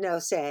he had no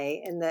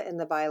say in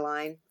the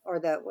byline, or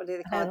the, what do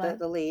they call it, Headline.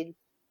 the lead.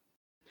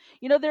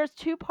 There's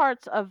two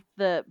parts of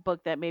the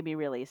book that made me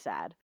really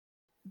sad.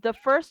 The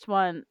first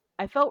one,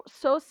 I felt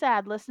so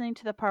sad listening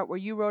to the part where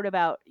you wrote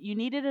about you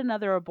needed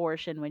another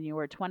abortion when you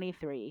were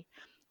 23.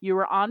 You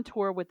were on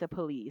tour with the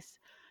Police.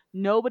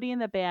 Nobody in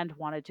the band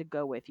wanted to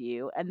go with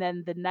you. And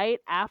then the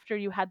night after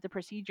you had the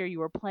procedure, you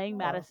were playing Oh,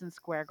 Madison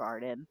Square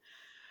Garden.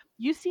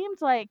 You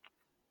seemed like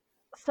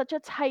such a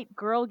tight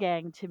girl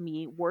gang to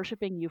me,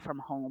 worshiping you from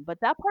home. But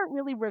that part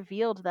really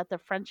revealed that the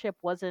friendship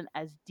wasn't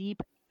as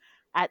deep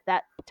at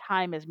that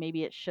time as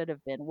maybe it should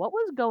have been. What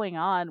was going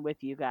on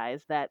with you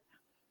guys that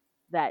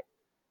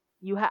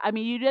I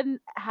mean, you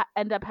didn't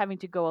end up having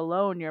to go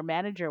alone. Your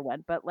manager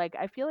went, but like,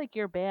 I feel like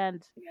your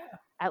band, yeah.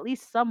 at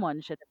least someone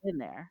should have been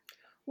there.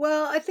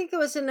 Well, I think it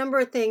was a number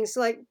of things.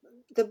 Like,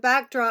 the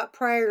backdrop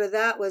prior to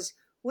that was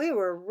we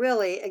were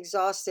really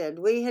exhausted.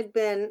 We had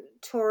been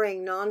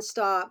touring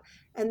nonstop.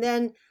 And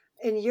then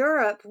in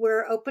Europe,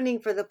 we're opening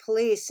for the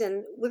Police,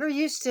 and we're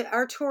used to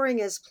our touring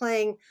is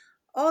playing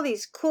all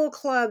these cool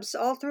clubs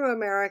all through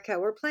America.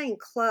 We're playing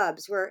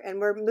clubs. We're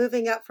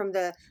moving up from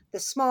the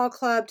small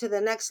club to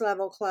the next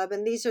level club.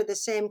 And these are the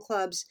same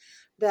clubs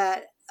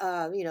that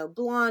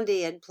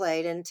Blondie had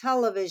played, and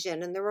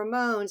Television, and the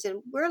Ramones,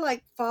 and we're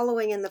like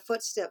following in the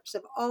footsteps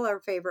of all our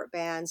favorite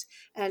bands,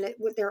 and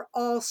they're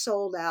all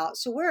sold out.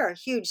 So we're a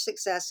huge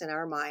success in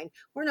our mind.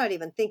 We're not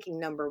even thinking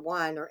number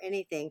one or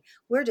anything.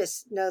 We're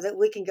just know that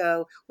we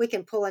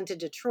can pull into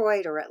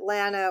Detroit or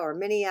Atlanta or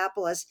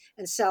Minneapolis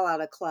and sell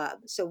out a club.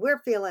 So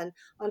we're feeling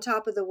on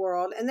top of the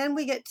world, and then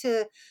we get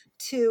to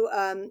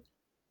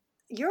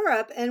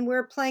Europe, and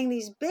we're playing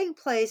these big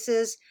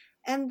places,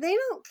 and they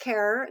don't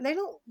care. They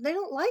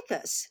don't like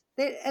us.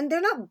 and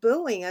they're not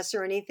booing us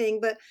or anything,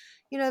 but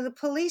the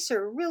police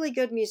are really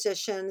good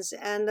musicians,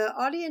 and the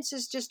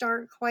audiences just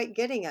aren't quite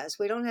getting us.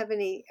 We don't have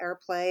any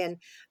airplay, and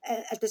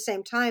at the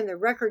same time, the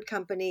record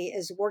company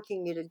is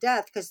working you to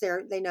death because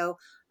they know,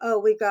 oh,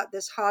 we've got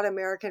this hot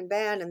American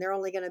band, and they're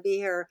only going to be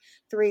here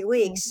 3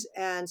 weeks,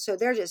 and so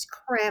they're just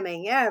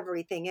cramming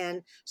everything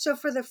in. So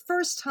for the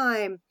first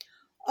time,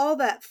 all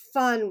that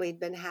fun we'd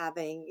been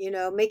having,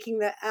 making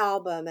the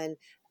album and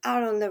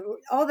out on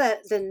all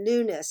that, the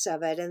newness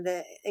of it and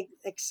the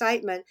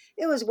excitement,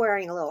 it was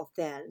wearing a little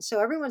thin. So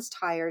everyone's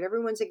tired,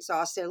 everyone's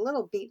exhausted, a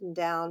little beaten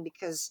down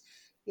because,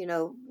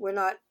 we're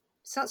not,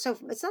 it's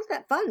not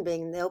that fun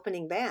being the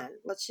opening band.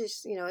 Let's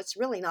just, it's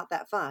really not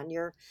that fun.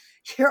 You're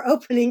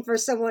opening for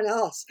someone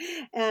else.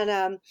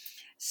 And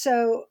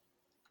so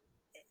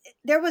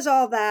there was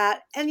all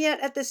that, and yet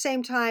at the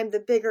same time, the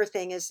bigger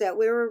thing is that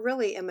we were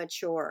really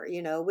immature.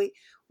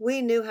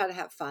 We knew how to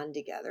have fun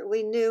together.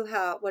 We knew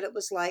what it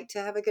was like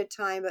to have a good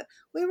time, but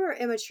we were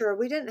immature.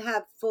 We didn't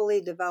have fully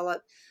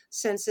developed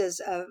senses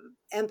of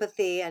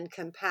empathy and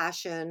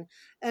compassion,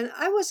 and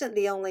I wasn't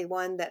the only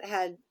one that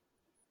had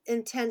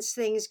intense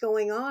things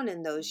going on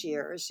in those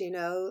years.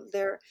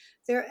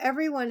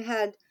 Everyone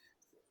had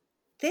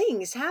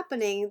things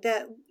happening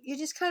that you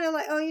just kind of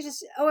like,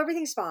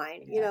 everything's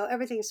fine.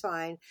 Everything's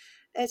fine.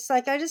 It's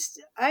like I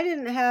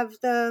didn't have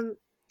the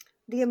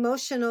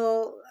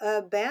emotional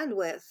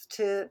bandwidth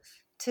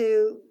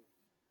to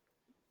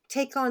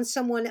take on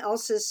someone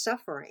else's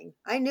suffering.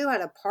 I knew how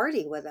to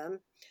party with them,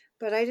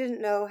 but I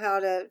didn't know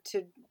how to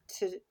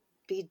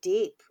be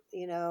deep,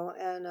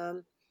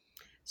 and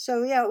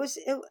so yeah, it was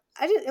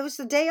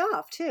the day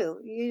off too.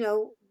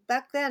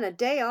 Back then a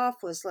day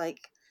off was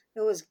like,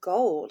 it was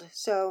gold.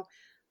 So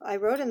I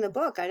wrote in the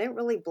book, I didn't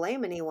really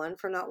blame anyone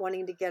for not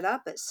wanting to get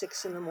up at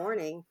 6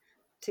 a.m.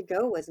 to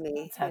go with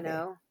me, That's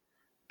heavy.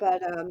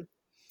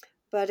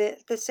 but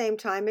at the same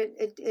time,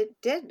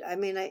 it did. I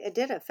mean, it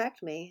did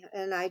affect me,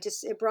 and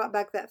it brought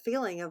back that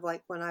feeling of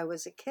like when I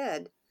was a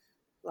kid,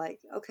 like,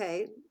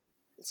 okay,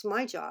 it's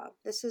my job.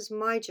 This is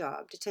my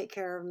job to take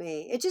care of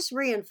me. It just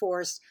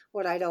reinforced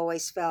what I'd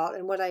always felt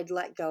and what I'd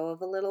let go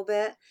of a little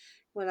bit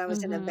when I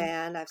was in a Mm-hmm.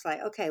 band. I was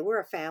like, okay, we're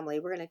a family.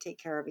 We're going to take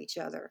care of each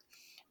other.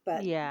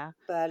 But, Yeah.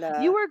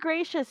 but, You were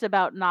gracious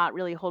about not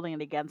really holding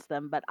it against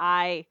them, but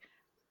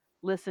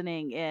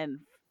listening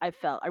in, I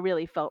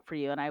really felt for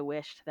you, and I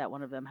wished that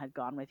one of them had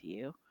gone with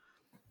you.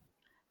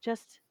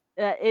 Just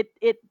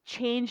it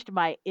changed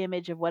my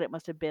image of what it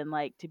must have been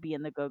like to be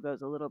in the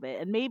Go-Go's a little bit,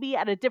 and maybe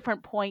at a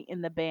different point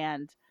in the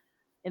band's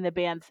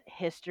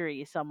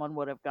history, someone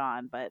would have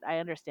gone. But I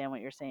understand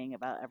what you're saying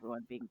about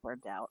everyone being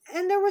burnt out.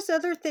 and there was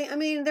other thing. I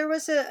mean, there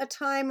was a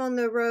time on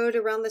the road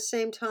around the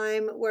same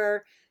time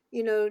where,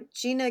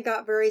 Gina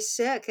got very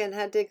sick and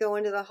had to go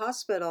into the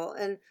hospital,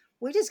 and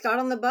we just got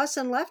on the bus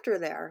and left her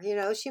there.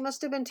 She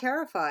must have been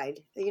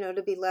terrified,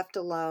 to be left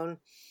alone.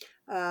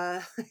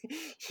 uh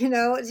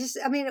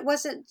I mean, it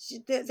wasn't,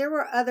 there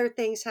were other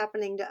things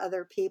happening to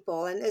other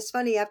people. And it's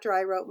funny, after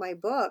I wrote my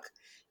book,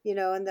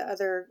 and the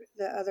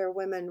other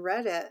women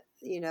read it,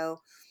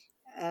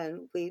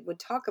 and we would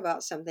talk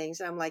about some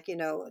things, and I'm like,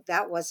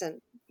 that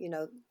wasn't,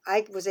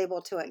 I was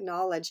able to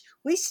acknowledge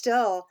we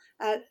still,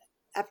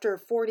 after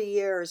 40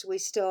 years, we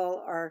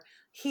still are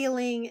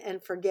healing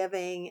and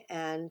forgiving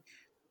and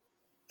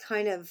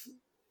kind of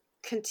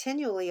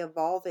continually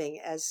evolving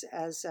as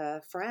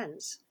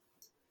friends.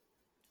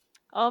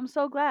 Oh, I'm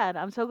so glad.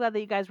 I'm so glad that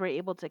you guys were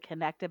able to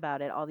connect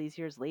about it all these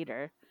years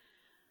later.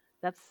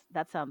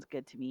 That sounds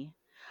good to me.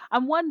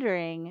 I'm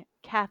wondering,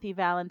 Kathy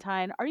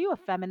Valentine, are you a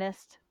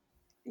feminist?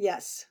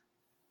 Yes.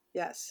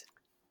 Yes.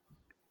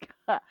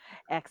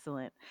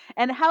 Excellent.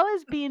 And how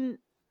has being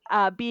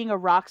a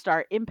rock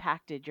star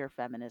impacted your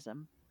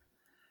feminism?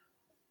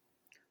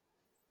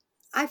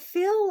 I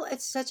feel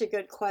it's such a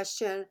good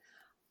question.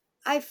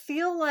 I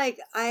feel like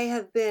I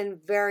have been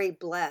very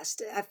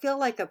blessed. I feel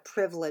like a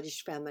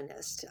privileged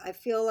feminist. I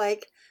feel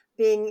like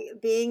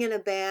being in a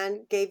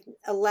band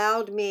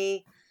allowed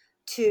me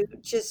to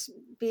just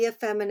be a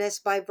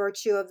feminist by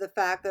virtue of the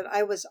fact that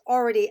I was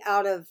already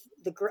I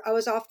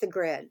was off the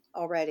grid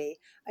already.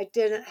 I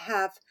didn't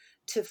have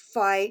to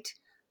fight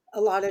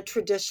a lot of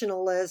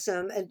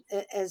traditionalism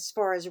as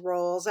far as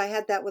roles. I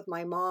had that with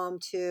my mom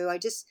too.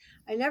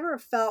 I never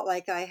felt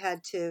like I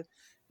had to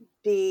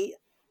be,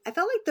 I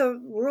felt like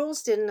the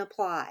rules didn't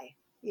apply.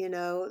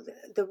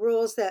 The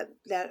rules that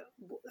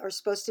are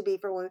supposed to be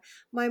for women.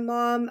 My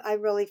mom, I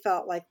really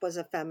felt like, was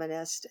a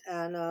feminist,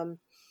 and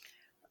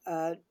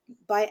uh,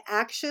 by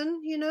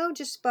action,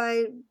 just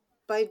by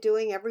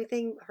doing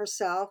everything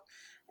herself.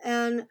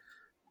 And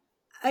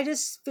I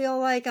just feel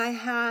like I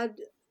had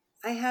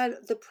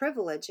the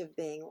privilege of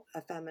being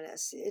a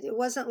feminist. It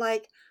wasn't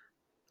like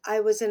I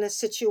was in a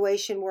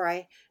situation where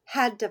I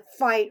had to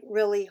fight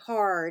really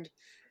hard,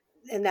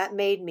 and that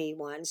made me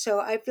one. So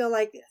I feel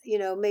like,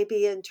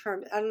 maybe in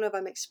terms, I don't know if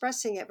I'm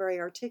expressing it very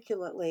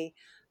articulately,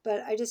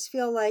 but I just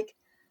feel like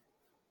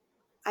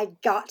I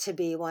got to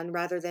be one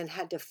rather than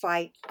had to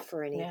fight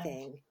for Yeah.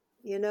 anything,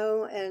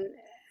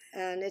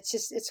 and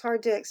it's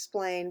hard to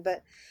explain,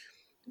 but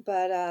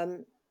but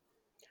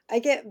I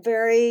get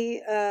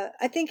very.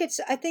 I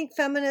think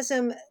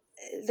feminism.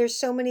 There's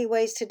so many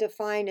ways to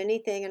define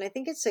anything, and I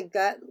think it's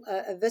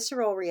a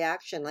visceral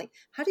reaction. Like,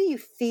 how do you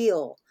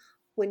feel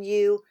when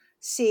you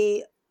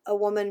see a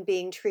woman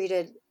being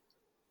treated,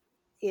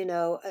 you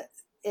know,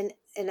 in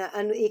an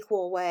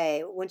unequal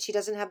way, when she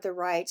doesn't have the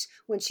rights,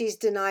 when she's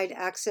denied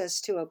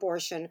access to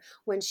abortion,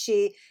 when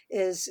she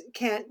is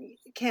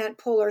can't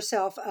pull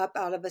herself up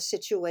out of a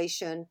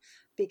situation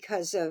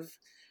because of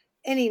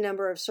any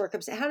number of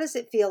circumstances. How does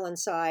it feel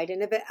inside?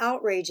 And if it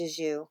outrages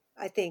you,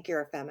 I think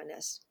you're a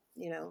feminist.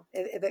 You know,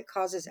 if it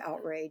causes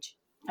outrage,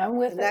 I'm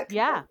with and it. that,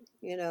 Yeah,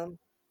 you know,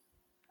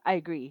 I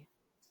agree.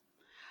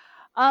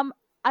 Um,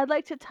 I'd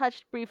like to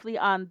touch briefly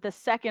on the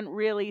second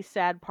really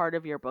sad part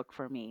of your book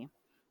for me.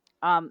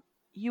 Um,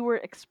 you were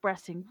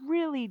expressing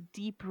really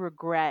deep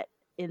regret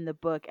in the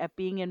book at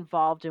being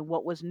involved in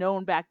what was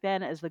known back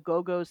then as the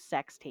Go-Go's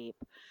sex tape.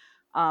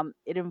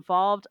 It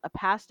involved a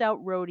passed out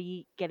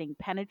roadie getting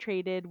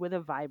penetrated with a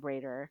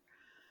vibrator.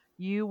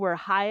 You were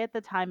high at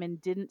the time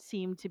and didn't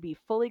seem to be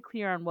fully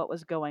clear on what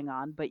was going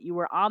on, but you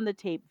were on the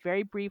tape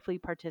very briefly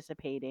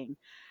participating.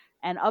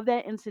 And of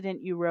that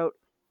incident, you wrote,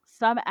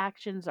 "Some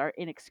actions are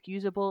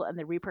inexcusable and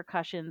the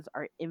repercussions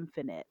are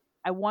infinite."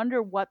 I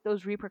wonder what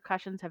those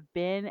repercussions have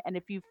been and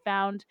if you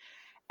found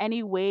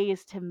any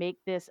ways to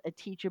make this a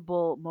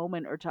teachable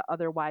moment or to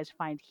otherwise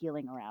find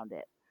healing around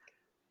it.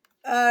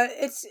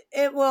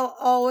 it will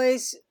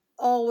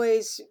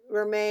always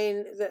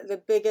remain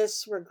the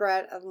biggest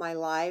regret of my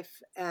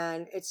life,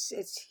 and it's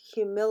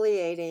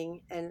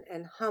humiliating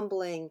and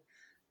humbling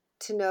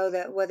to know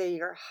that whether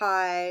you're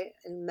high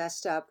and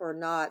messed up or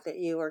not, that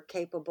you are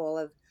capable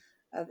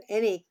of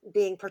any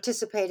being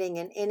participating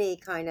in any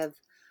kind of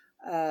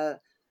uh,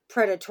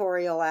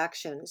 predatorial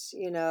actions,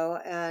 you know.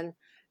 And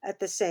at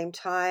the same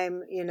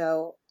time, you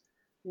know,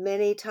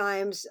 many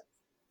times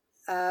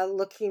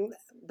looking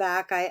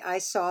back, I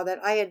saw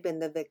that I had been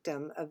the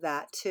victim of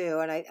that too,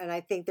 and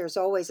I think there's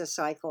always a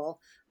cycle.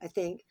 I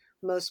think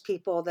most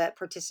people that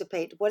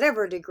participate,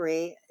 whatever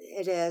degree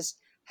it is,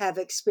 have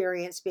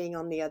experienced being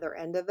on the other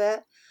end of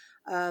it.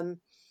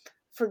 Um,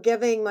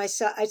 Forgiving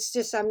myself, it's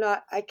just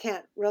I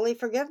can't really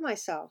forgive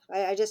myself.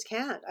 I just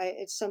can't.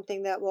 It's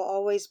something that will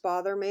always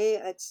bother me.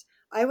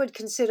 I would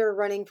consider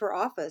running for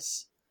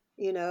office.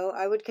 You know,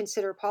 I would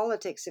consider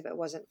politics if it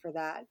wasn't for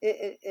that.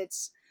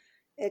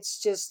 It's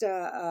just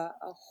a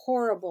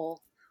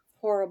horrible,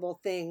 horrible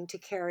thing to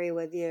carry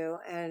with you.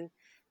 And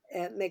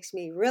it makes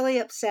me really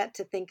upset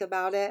to think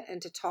about it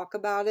and to talk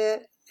about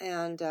it,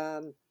 and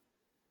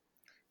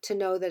to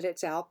know that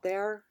it's out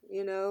there,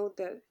 you know,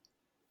 that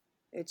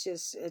it's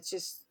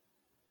just,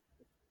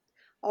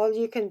 all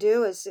you can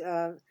do is,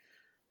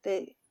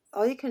 they,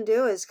 all you can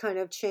do is kind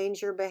of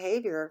change your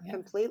behavior Yeah.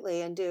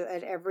 completely, and do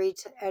at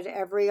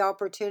every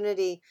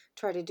opportunity,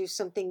 try to do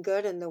something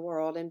good in the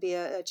world and be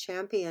a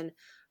champion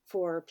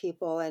for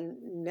people,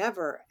 and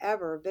never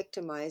ever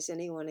victimize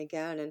anyone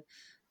again. And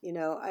you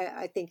know,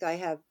 I think I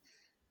have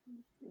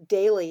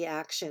daily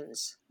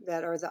actions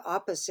that are the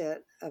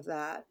opposite of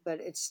that, but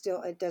it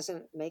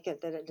doesn't make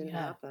it that it didn't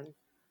Yeah. happen.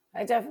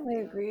 I definitely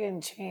Yeah. agree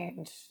in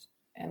change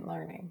and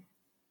learning.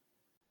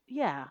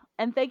 Yeah.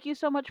 And thank you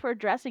so much for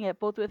addressing it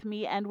both with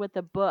me and with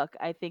the book.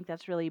 I think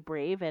that's really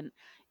brave and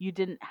you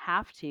didn't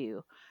have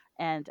to.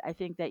 And I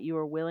think that you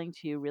were willing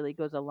to really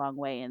goes a long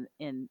way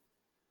in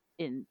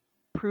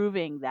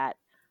proving that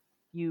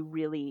you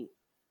really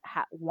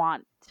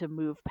want to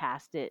move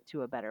past it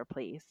to a better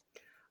place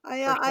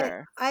I for uh,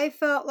 sure. I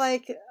felt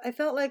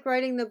like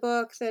writing the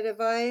book,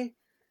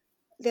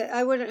 that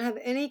I wouldn't have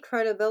any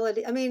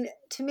credibility. I mean,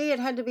 to me, it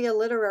had to be a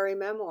literary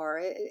memoir.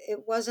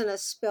 It wasn't a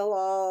spill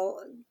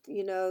all,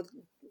 you know,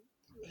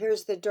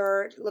 here's the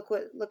dirt.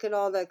 Look at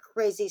all the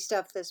crazy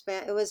stuff this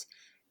band.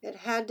 It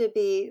had to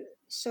be,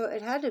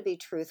 it had to be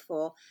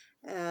truthful.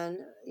 And,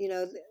 you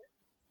know,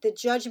 the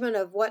judgment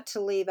of what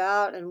to leave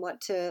out and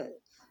what to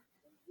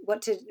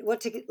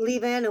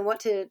leave in and what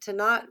to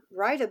not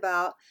write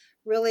about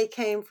really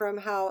came from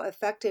how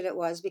affected it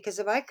was. Because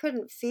if I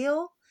couldn't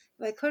feel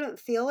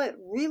it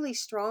really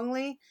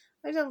strongly,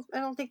 I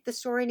don't think the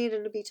story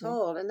needed to be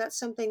told. And that's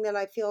something that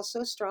I feel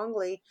so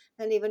strongly.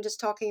 And even just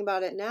talking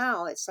about it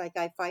now, it's like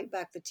I fight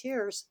back the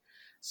tears.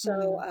 So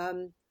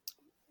Mhm.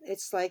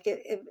 it's like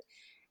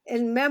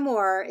in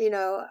memoir, you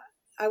know,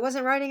 I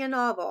wasn't writing a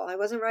novel. I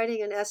wasn't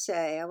writing an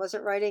essay. I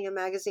wasn't writing a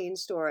magazine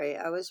story.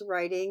 I was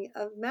writing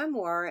a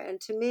memoir.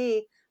 And to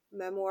me,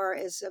 memoir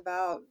is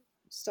about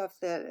stuff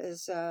that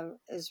is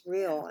Yeah.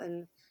 real.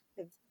 And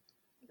if,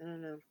 I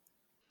don't know.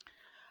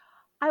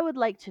 I would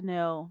like to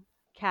know,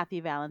 Kathy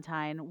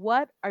Valentine,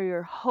 what are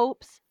your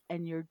hopes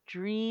and your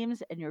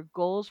dreams and your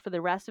goals for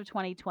the rest of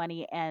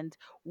 2020? And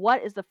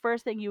what is the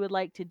first thing you would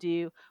like to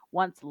do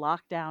once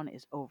lockdown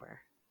is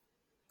over?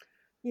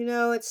 You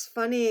know, it's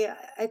funny.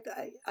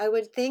 I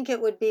would think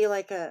it would be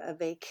like a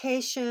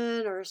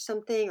vacation or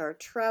something, or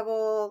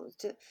travel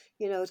to,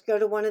 you know, go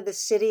to one of the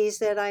cities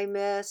that I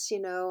miss. You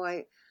know,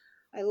 I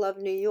love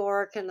New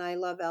York and I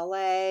love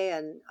LA,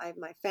 and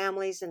my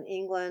family's in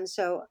England.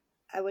 So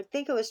I would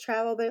think it was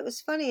travel, but it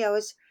was funny. I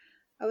was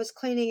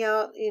cleaning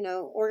out,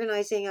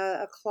 organizing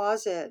a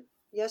closet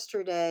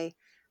yesterday,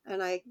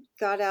 and I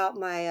got out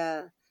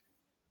my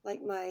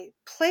like my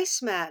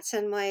placemats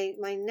and my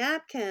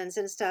napkins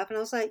and stuff, and I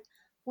was like,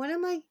 when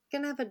am I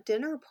gonna have a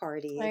dinner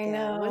party I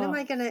again? When am know.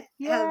 I gonna have,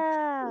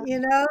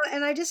 Yeah.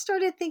 And I just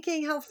started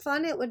thinking how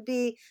fun it would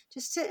be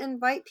just to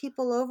invite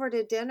people over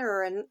to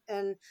dinner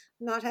and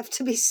not have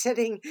to be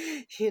sitting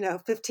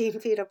 15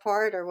 feet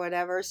apart or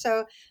whatever.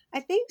 So I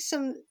think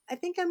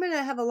I'm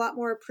gonna have a lot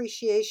more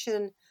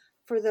appreciation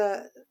for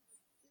the,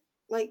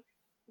 like,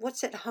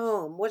 what's at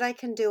home, what I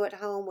can do at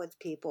home with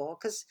people.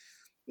 Because,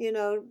 you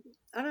know,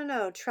 I don't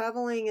know,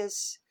 traveling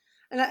is,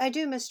 and I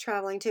do miss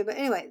traveling too. But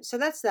anyway, so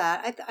that's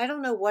that. I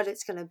don't know what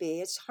it's going to be.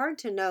 It's hard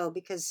to know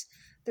because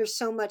there's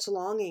so much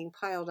longing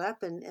piled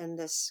up in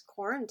this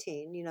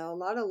quarantine, a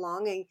lot of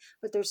longing,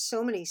 but there's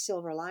so many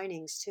silver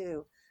linings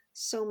too.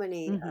 So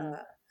many, Hmm.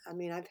 I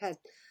mean, I've had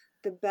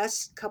the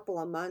best couple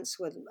of months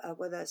with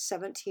a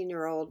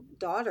 17-year-old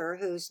daughter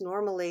who's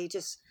normally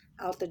just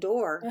out the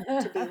door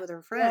to be with her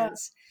Yeah.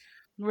 friends,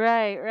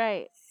 Right,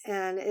 right.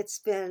 and it's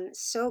been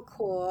so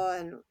cool.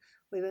 And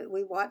we've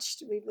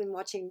been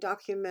watching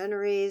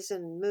documentaries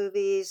and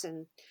movies,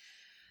 and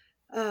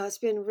it's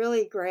been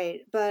really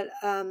great. But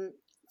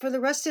for the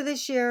rest of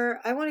this year,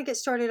 I want to get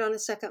started on a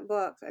second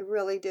book. I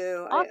really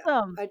do.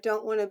 Awesome. I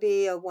don't want to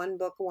be a one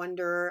book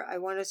wonder. I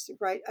want to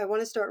write. I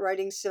want to start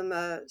writing some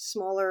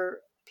smaller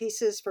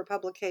pieces for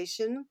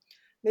publication.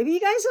 Maybe you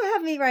guys will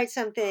have me write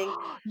something.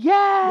 I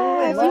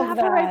Yes, you would- love have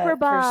to write for that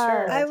for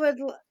sure.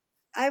 Buzz.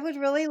 I would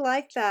really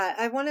like that.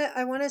 I want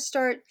to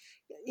start,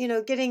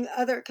 getting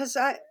other, because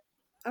I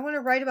want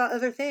to write about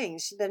other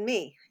things than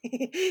me,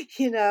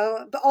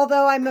 but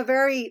although I'm a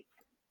very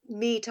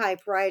me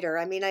type writer.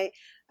 I mean, I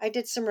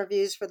did some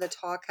reviews for the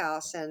Talk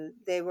House, and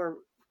they were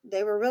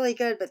really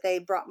good, but they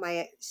brought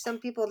some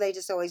people, they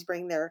just always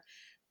bring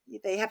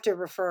they have to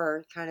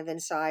refer kind of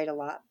inside a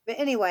lot. But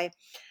anyway,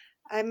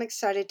 I'm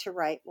excited to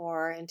write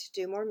more and to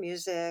do more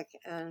music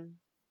and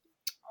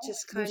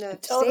just You kind should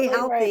of stay totally write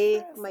healthy.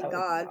 this. Oh my That would be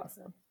God.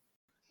 awesome.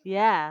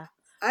 Yeah,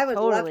 I would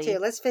love to. totally.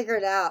 Let's figure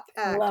it out.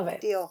 Pact, Love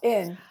it. deal.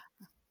 In.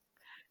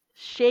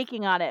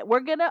 Shaking on it.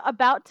 We're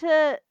about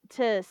to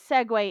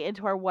segue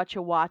into our what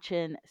you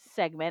watching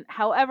segment.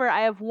 However,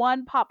 I have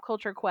one pop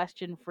culture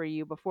question for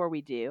you before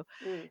we do.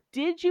 Mm.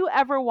 Did you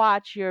ever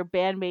watch your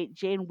bandmate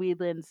Jane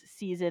Whelan's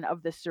season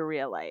of The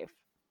Surreal Life?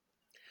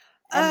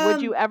 And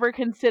would you Um, ever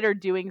consider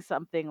doing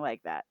something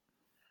like that?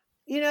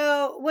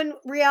 when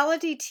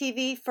reality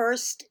TV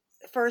first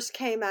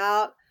came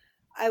out,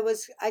 I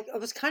was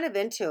kind of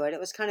into it. It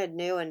was kind of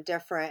new and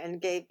different and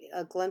gave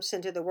a glimpse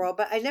into the world.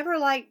 But I never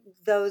liked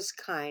those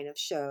kind of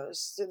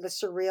shows, the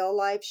surreal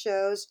life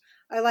shows.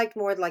 I liked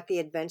more like the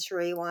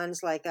adventure-y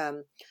ones, like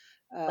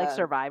Like uh,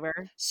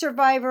 Survivor,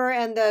 Survivor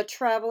and the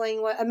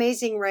traveling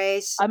Amazing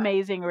Race.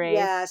 Amazing Race.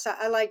 Yes,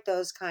 I like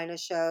those kind of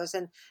shows,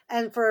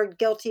 and for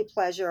guilty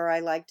pleasure, I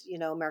liked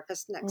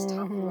America's Next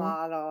Top Mhm.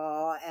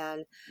 Model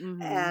and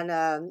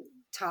Hmm.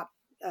 Top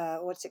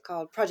what's it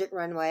called, Project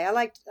Runway. I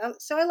liked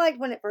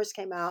when it first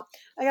came out.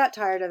 I got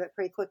tired of it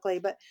pretty quickly,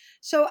 but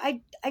so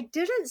I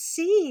didn't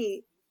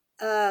see.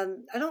 I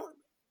don't.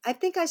 I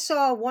think I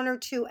saw one or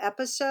two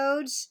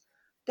episodes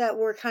that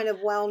were kind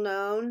of well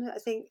known. I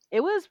think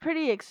It was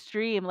pretty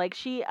extreme. Like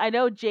I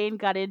know Jane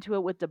got into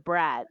it with the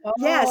brat.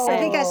 yes, I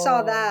think I saw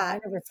Oh, I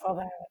that. never saw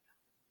that.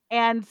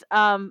 And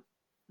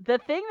the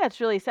thing that's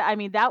really sad, I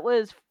mean, that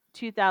was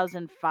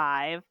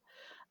 2005.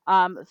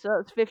 So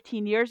it's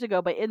 15 years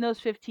ago, but in those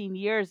 15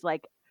 years,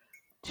 like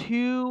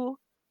two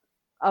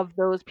of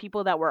those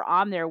people that were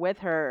on there with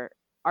her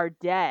are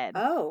dead.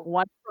 Oh,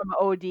 One from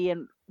OD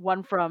and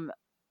one from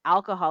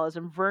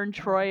alcoholism. Vern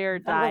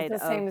Troyer That was died the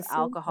of same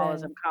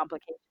alcoholism season.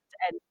 complications,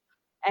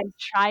 and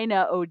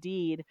China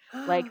OD'd.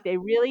 Like they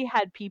really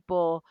had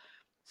people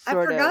I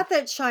sort of, forgot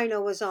that China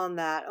was on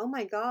that. Oh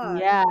my God.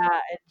 yeah,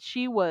 and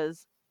she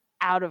was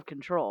out of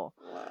control.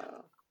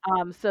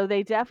 Wow. So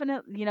they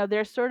definitely,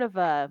 there's sort of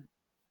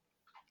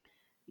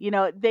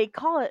they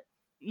call it,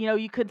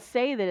 you could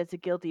say that it's a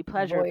guilty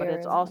pleasure, but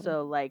it's Voyeurism.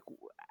 also like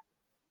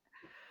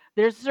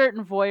there's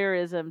certain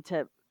voyeurism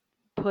to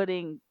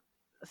putting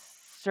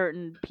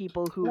certain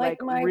people who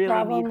like Like my really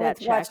problem need that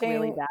with check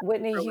really watching bad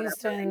Whitney for whatever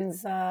reason.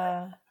 Houston's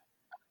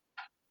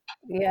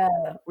yeah.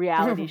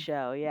 Reality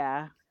show.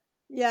 Yeah.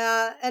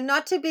 Yeah, and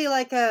not to be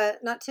like, oh,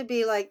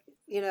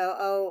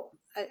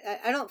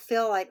 I don't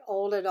feel like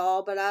old at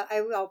all, but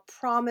I'll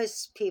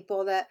promise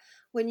people that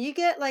when you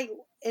get like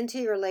into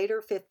your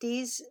later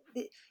 50s,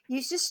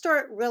 you just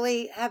start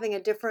really having a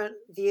different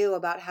view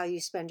about how you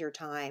spend your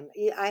time.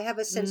 I have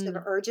a sense of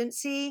Mm.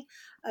 urgency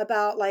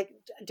about, like,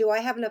 do I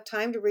have enough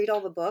time to read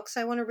all the books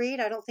I want to read?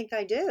 I don't think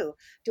I do.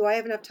 Do I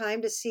have enough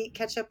time to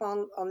catch up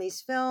on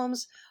these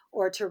films,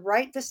 or to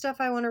write the stuff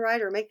I want to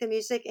write, or make the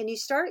music? And you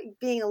start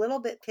being a little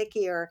bit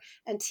pickier.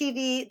 And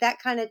TV, that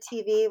kind of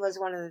TV was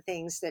one of the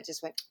things that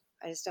just went,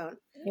 I just don't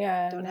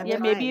Yeah. have Yeah,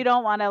 maybe you time.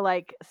 don't want to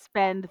like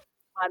spend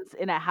months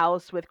in a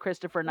house with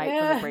Christopher Knight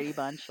from the Yeah. Brady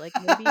Bunch. Like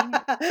maybe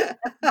that's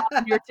not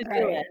the year to do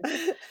Right.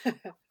 it.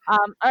 All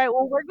right,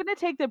 well, we're going to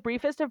take the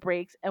briefest of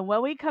breaks. And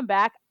when we come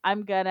back,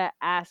 I'm going to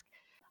ask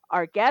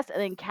our guest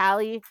and then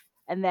Callie.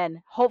 And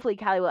then hopefully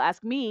Callie will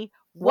ask me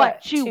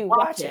what you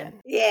watching.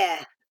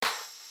 Yeah.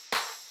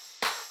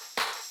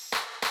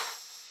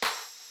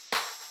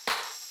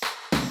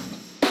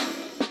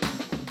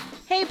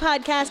 Hey,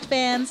 podcast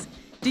fans!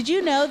 Did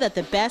you know that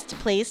the best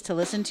place to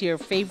listen to your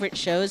favorite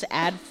shows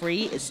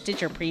ad-free is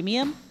Stitcher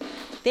Premium?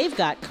 They've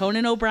got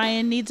Conan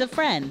O'Brien Needs a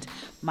Friend,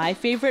 My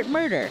Favorite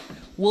Murder,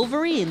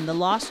 Wolverine: The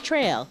Lost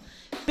Trail,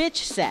 Bitch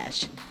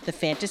Sesh, The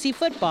Fantasy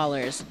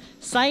Footballers,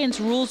 Science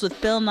Rules with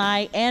Bill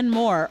Nye, and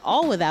more,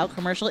 all without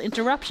commercial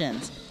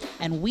interruptions.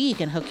 And we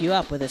can hook you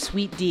up with a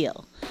sweet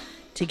deal.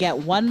 To get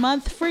 1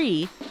 month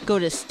free, go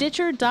to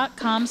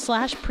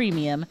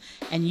Stitcher.com/premium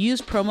and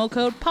use promo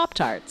code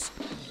Pop-Tarts.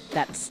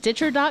 That's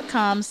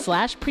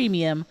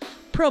Stitcher.com/premium,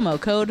 promo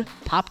code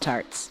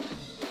Pop-Tarts.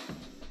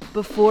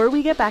 Before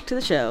we get back to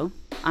the show,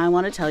 I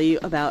want to tell you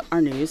about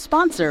our new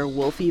sponsor,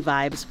 Wolfie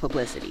Vibes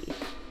Publicity.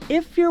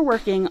 If you're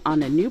working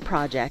on a new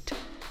project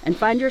and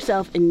find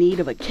yourself in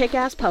need of a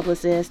kick-ass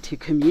publicist who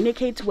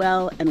communicates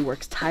well and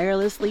works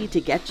tirelessly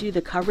to get you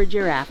the coverage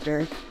you're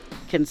after,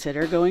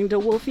 consider going to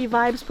Wolfie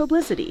Vibes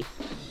Publicity.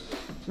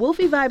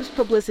 Wolfie Vibes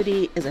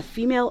Publicity is a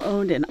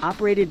female-owned and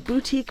operated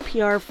boutique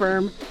PR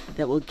firm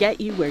that will get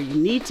you where you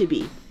need to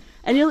be,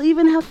 and you'll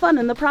even have fun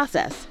in the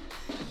process.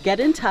 Get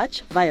in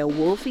touch via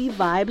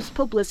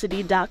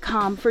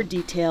wolfievibespublicity.com for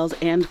details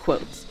and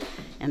quotes,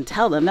 and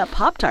tell them that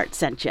Pop-Tart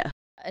sent you.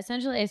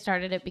 Essentially, I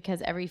started it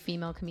because every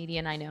female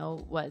comedian I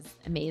know was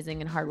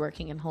amazing and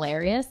hardworking and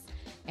hilarious,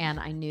 and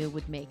I knew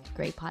would make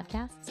great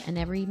podcasts. And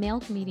every male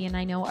comedian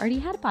I know already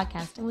had a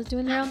podcast and was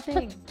doing their own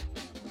thing.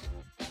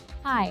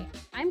 Hi,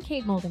 I'm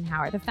Kate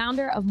Moldenhauer, the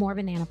founder of More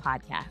Banana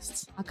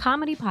Podcasts, a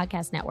comedy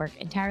podcast network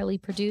entirely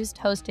produced,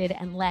 hosted,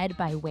 and led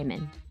by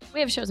women. We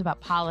have shows about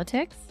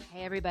politics.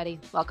 Hey everybody,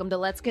 welcome to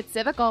Let's Get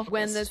Civical.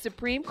 When the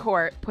Supreme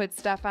Court puts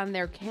stuff on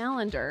their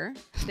calendar,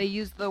 they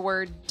use the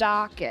word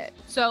docket.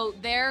 So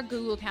their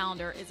Google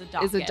Calendar is a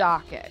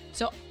docket.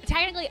 So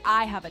technically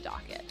I have a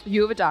docket.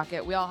 You have a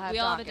docket. We all have We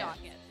docket. all have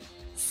a docket.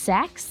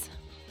 Sex?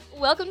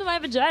 Welcome to my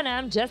vagina.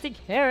 I'm Jessie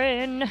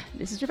Karen.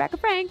 This is Rebecca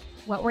Frank.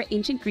 What were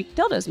ancient Greek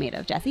dildos made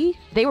of, Jessie?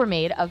 They were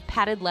made of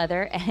padded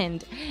leather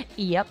and,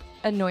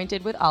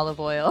 anointed with olive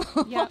oil.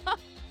 Yep.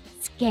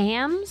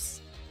 Scams?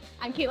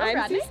 I'm Caitlin I'm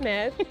Bradley. Sue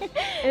Smith.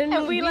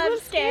 And we love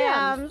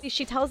scams.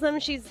 She tells them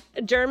she's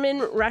a German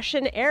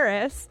Russian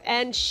heiress,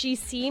 and she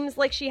seems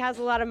like she has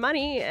a lot of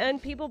money,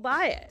 and people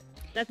buy it.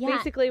 That's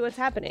basically what's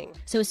happening.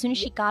 So as soon as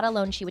she got a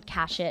loan, she would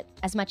cash it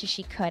as much as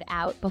she could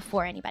out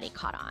before anybody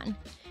caught on.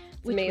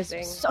 It's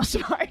amazing. So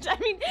smart. I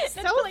mean,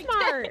 So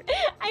smart.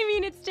 I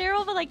mean, it's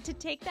terrible, but like to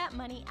take that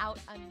money out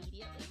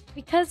immediately.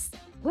 Because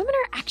women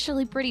are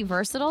actually pretty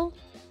versatile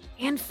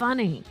and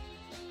funny.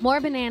 More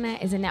Banana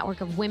is a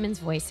network of women's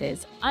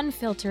voices,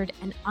 unfiltered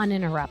and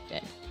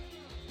uninterrupted.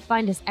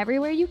 Find us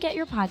everywhere you get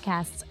your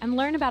podcasts and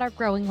learn about our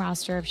growing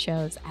roster of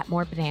shows at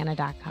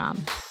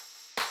morebanana.com.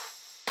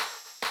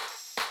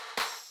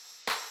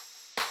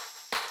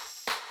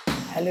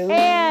 Hello.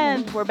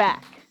 And we're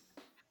back.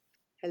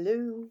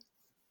 Hello.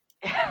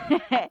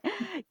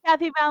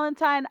 Kathy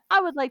Valentine, I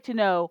would like to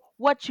know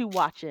what you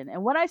watching.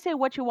 And when I say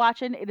what you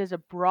watching, it is a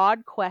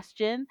broad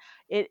question.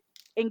 It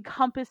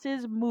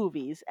encompasses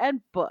movies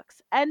and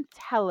books and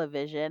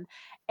television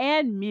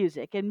and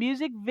music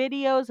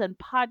videos and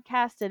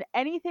podcasts and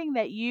anything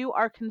that you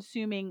are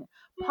consuming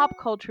pop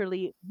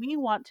culturally. We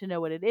want to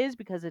know what it is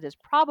because it is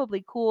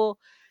probably cool.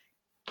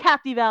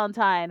 Kathy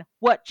Valentine,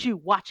 what you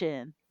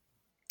watching?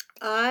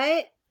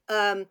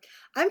 I'm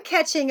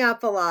catching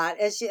up a lot.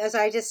 As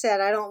I just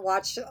said, I don't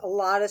watch a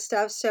lot of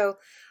stuff. So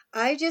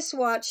I just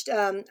watched,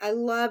 I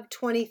love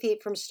 20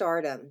 Feet from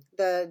Stardom,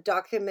 the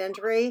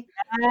documentary.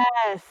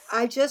 Yes.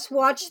 I just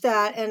watched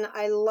that and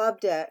I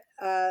loved it.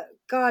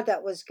 God,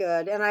 that was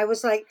good. And I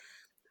was like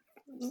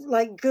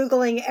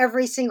Googling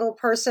every single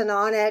person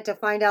on it to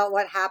find out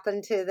what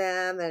happened to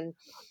them. And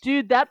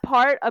dude, that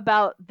part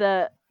about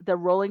the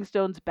Rolling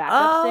Stones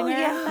backup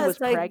singer who was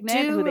I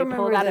pregnant, do who they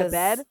pulled remember out of this.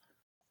 bed.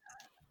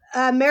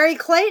 Mary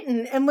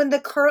Clayton, and when the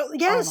curl,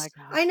 yes, my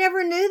God. I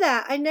never knew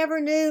that. I never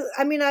knew.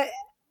 I mean,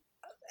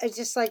 it's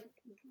just like,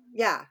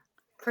 yeah,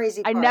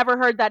 crazy. I part. never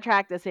heard that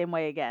track the same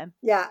way again.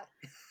 Yeah,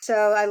 so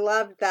I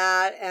loved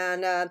that,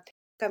 and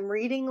I'm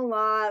reading a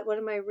lot. What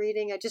am I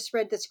reading? I just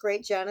read this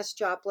great Janis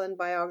Joplin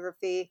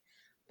biography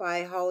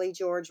by Holly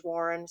George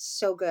Warren.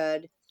 So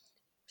good,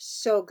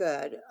 so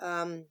good.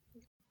 I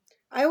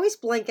always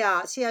blank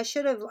out. See, I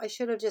should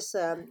have just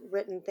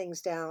written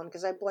things down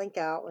because I blank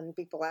out when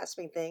people ask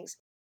me things.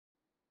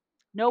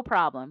 No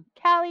problem.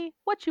 Callie,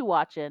 what you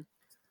watching?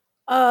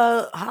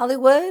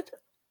 Hollywood,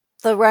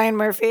 the Ryan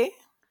Murphy.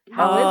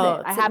 How is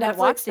it? I it's on haven't Netflix.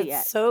 watched it It's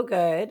yet. so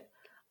good.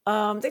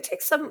 They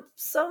take some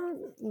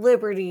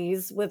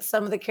liberties with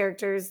some of the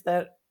characters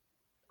that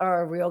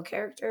are real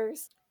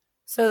characters.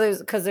 So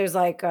there's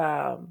like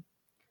Rock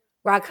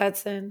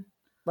Hudson,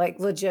 like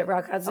legit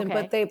Rock Hudson,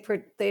 Okay.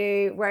 but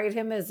they write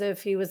him as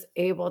if he was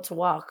able to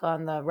walk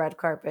on the red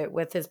carpet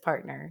with his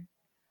partner.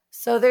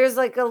 So there's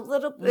like a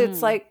little, it's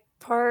Mm. like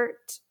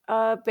part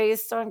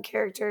based on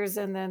characters,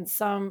 and then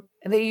some,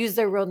 and they use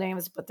their real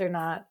names, but they're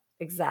not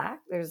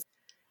exact. And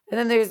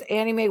then there's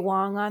Annie Mae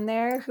Wong on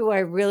there, who I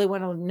really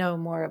want to know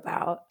more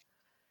about.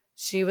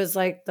 She was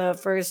like the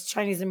first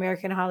Chinese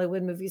American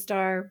Hollywood movie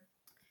star.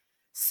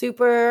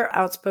 Super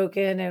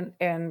outspoken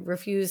and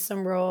refused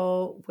some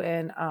role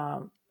when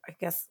I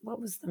guess, what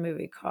was the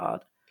movie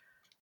called?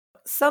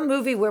 Some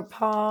movie where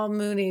Paul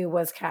Mooney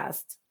was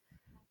cast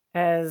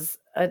as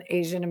an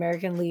Asian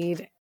American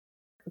lead,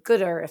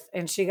 Good Earth,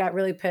 and she got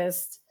really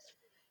pissed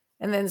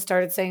and then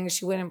started saying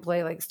she wouldn't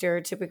play like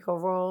stereotypical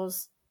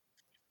roles.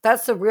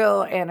 That's the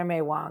real Anna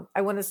Mae Wong.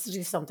 I want us to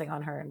do something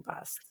on her and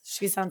bust.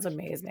 She sounds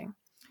amazing.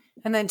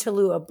 And then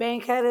Tallulah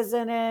Bankhead is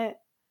in it,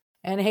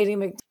 and Haiti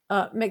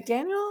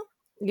McDaniel.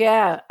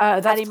 Yeah,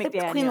 that's Hattie Queen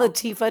McDaniel.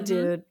 Latifah, Mhm.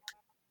 dude.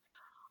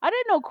 I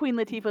didn't know Queen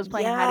Latifah was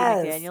playing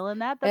Hattie Yes. McDaniel in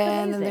that. That's And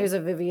amazing. then there's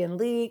a Vivian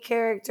Lee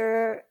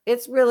character.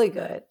 It's really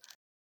good.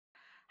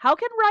 How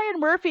can Ryan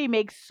Murphy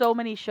make so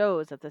many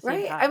shows at the same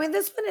Right? time? I mean,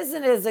 this one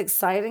isn't as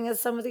exciting as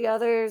some of the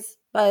others,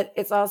 but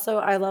it's also,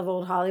 I love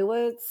old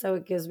Hollywood, so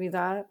it gives me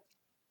that.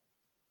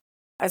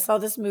 I saw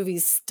this movie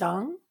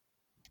Stung,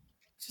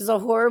 which is a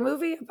horror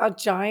movie about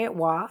giant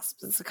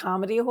wasps. It's a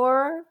comedy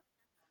horror.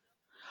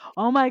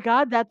 Oh my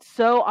God, that's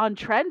so on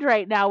trend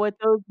right now with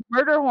those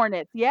murder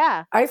hornets.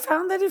 Yeah. I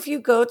found that if you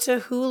go to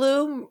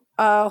Hulu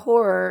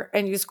horror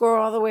and you scroll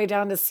all the way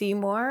down to see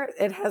more,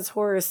 it has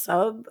horror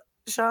sub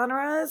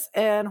genres,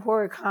 and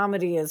horror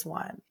comedy is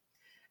one.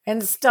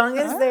 And Stung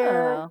is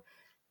there. Oh.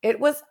 It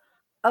was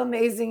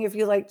amazing if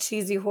you like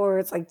cheesy horror.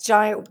 It's like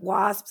giant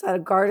wasps at a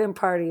garden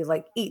party,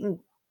 like eating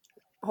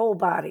whole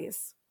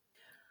bodies.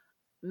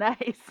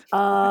 Nice.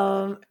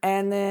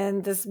 And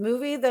then this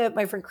movie that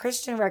my friend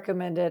Christian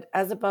recommended,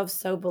 As Above,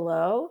 So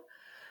Below,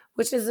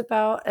 which is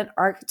about an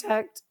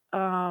architect.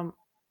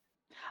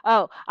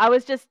 Oh, I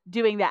was just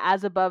doing the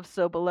as above,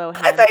 so below.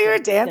 I thought you were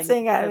hand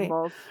dancing at me.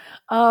 symbols.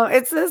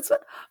 It's this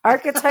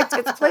architect.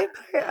 It's played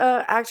by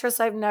an actress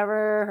I've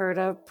never heard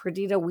of,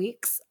 Perdita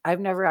Weeks. I've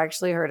never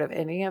actually heard of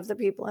any of the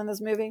people in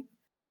this movie.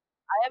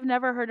 I have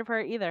never heard of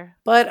her either.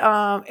 But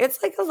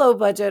it's like a low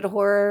budget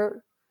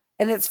horror,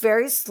 and it's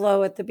very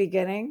slow at the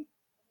beginning.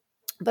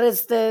 But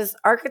it's this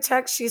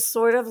architect. She's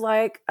sort of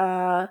like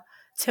a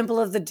Temple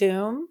of the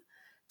Doom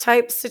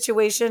type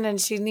situation,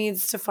 and she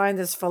needs to find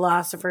this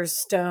philosopher's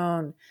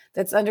stone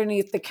that's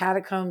underneath the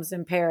catacombs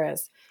in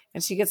Paris.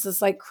 And she gets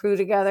this like crew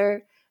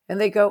together, and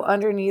they go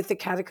underneath the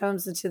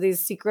catacombs into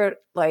these secret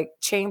like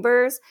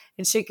chambers,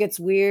 and shit gets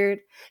weird,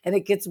 and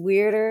it gets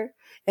weirder,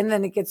 and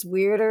then it gets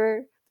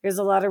weirder. There's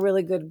a lot of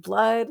really good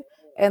blood,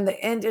 and the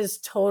end is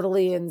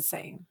totally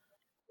insane.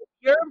 If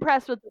you're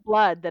impressed with the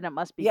blood, then it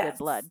must be Yes. good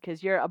blood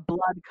because you're a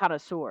blood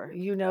connoisseur.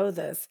 You know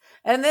this.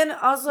 And then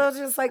also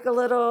just like a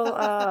little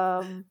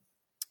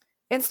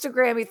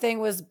Instagrammy thing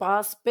was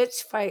Boss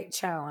Bitch Fight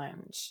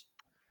Challenge,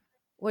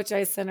 which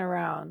I sent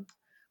around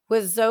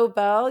with Zoe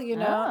Bell. You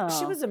know,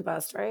 she Oh. was in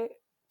Bust, right?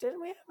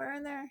 Didn't we have her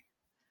in there?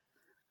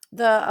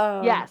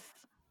 The Yes,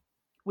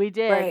 we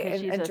did right,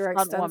 because she's and a direct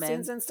stunt stunt woman.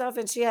 scenes and stuff.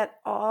 And she had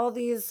all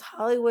these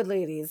Hollywood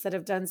ladies that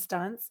have done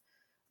stunts,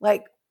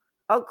 like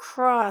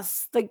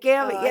across the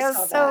gamut. Oh, I Yes,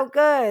 saw so that.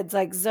 good. It's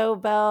like Zoe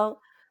Bell,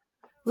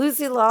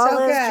 Lucy Lawless,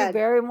 Drew good.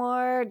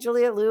 Barrymore,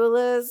 Julia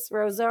Lewis,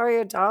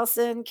 Rosario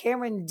Dawson,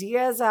 Cameron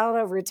Diaz out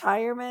of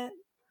retirement,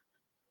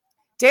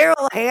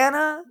 Daryl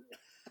Hannah.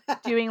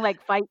 doing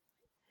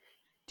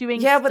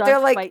Yeah, but they're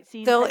stunt like fight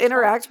scenes they'll type stuff.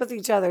 interact with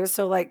each other.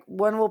 So like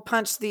one will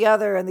punch the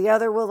other, and the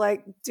other will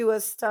like do a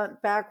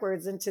stunt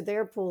backwards into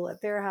their pool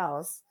at their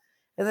house,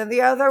 and then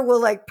the other will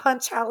like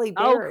punch Halle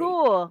Oh, Berry.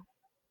 cool.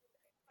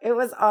 It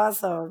was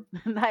awesome.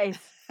 Nice.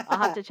 I'll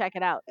have to check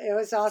it out. It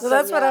was awesome. So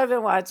that's what yeah. I've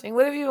been watching.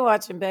 What have you been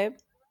watching, babe?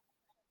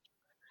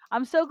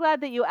 I'm so glad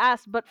that you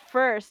asked, but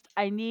first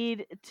I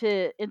need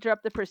to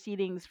interrupt the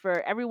proceedings for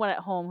everyone at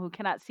home who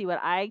cannot see what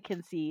I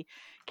can see.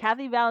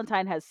 Kathy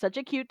Valentine has such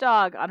a cute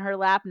dog on her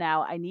lap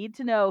now. I need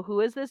to know,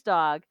 who is this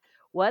dog?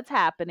 What's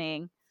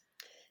happening?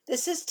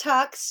 This is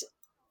Tux,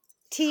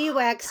 Tux,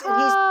 and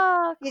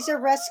Tuck! he's a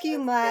rescue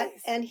mutt,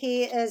 Nice. and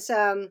he is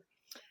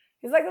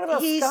He's like a little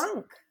he's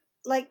skunk.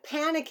 like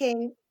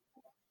panicking.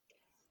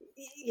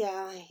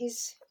 Yeah,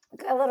 he's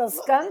Got a little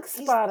skunk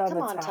he's spot on come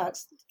the on, top.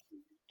 Tux.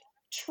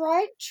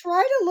 Try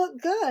to look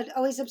good.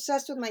 Oh, he's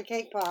obsessed with my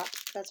cake pop.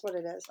 That's what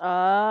it is.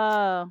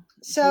 Oh,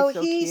 So he's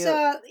so he's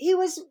cute. he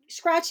was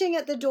scratching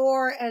at the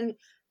door and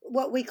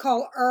what we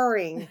call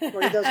erring,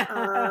 where he goes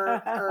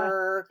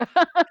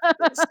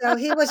So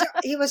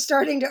he was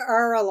starting to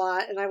a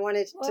lot, and I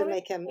wanted to What a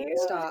make him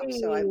stop.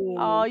 So I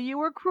Oh, cutie. you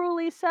were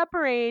cruelly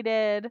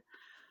separated.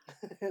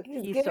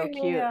 He's He's so giving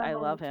me cute. I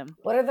love him.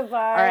 what are the All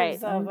right.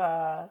 vibes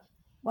of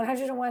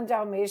 101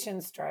 Dalmatian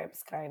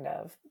stripes, kind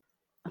of?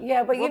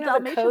 Yeah, but you Well, know the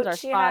Dalmatians coat are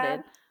she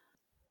spotted.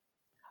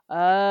 had?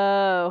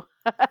 Oh.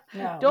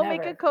 No, Don't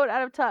make a never. coat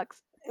out of Tux.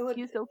 it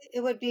He's so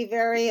it would be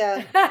very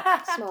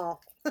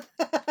small.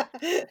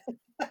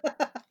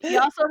 He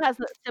also has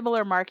the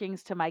similar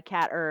markings to my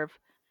cat Irv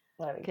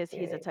Bloody because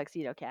he's a cutie.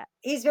 tuxedo cat.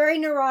 He's very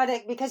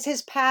neurotic because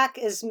his pack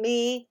is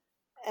me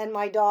and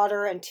my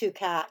daughter and 2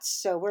 cats.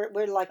 So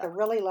we're like a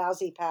really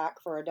lousy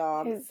pack for a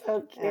dog. He's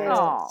so cute. And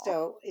Aw.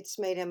 so it's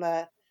made him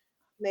a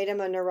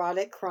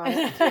neurotic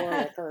chronic floor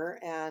licker,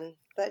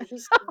 but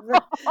he's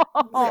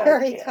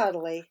very cute.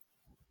 cuddly.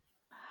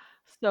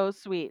 So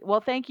sweet.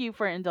 Well, thank you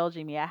for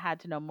indulging me. I had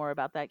to know more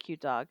about that cute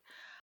dog.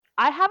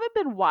 I haven't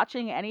been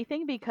watching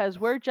anything because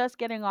we're just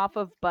getting off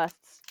of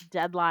Bust's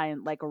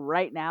deadline, like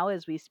right now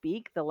as we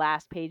speak. The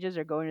last pages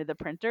are going to the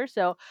printer.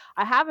 So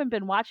I haven't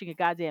been watching a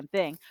goddamn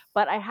thing,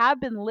 but I have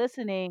been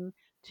listening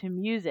to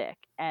music.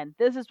 And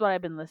this is what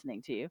I've been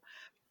listening to.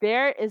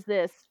 There is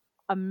this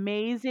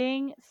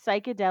amazing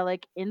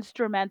psychedelic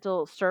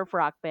instrumental surf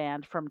rock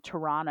band from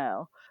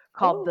Toronto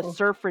called the Ooh.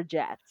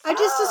 Surfragettes. I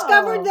just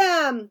discovered Oh.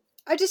 them.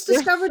 I just They're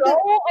discovered so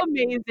that.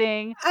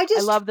 amazing. I I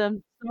just love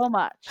them so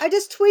much. I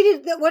just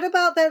tweeted that. What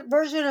about that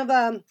version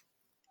of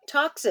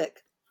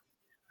Toxic?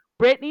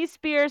 Britney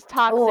Spears'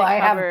 Toxic Oh, I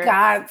have cover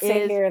got to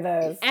is hear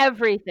this.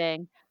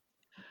 everything.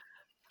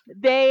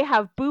 They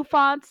have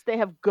bouffants, they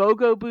have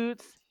go-go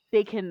boots.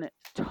 They can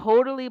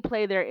totally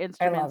play their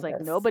instruments love like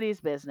this.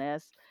 nobody's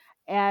business,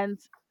 and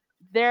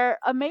they're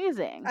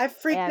amazing. I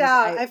freaked And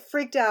out. I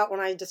freaked out when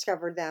I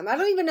discovered them. I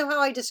don't even know how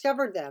I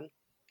discovered them.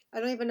 I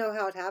don't even know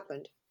how it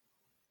happened.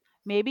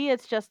 Maybe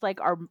it's just like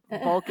our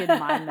Vulcan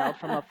mind meld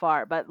from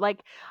afar, but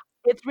like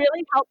it's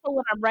really helpful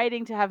when I'm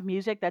writing to have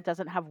music that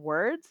doesn't have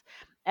words,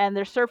 and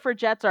their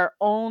Surfragettes are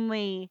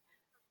only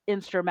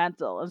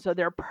instrumental, and so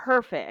they're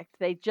perfect.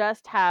 They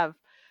just have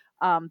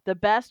the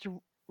best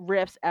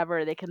riffs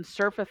ever. They can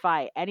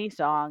surfify any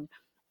song,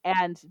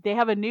 and they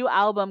have a new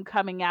album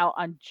coming out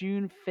on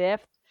June 5th.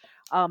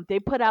 They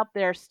put out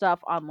their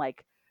stuff on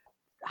like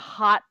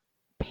hot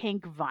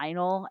pink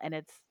vinyl, and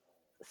it's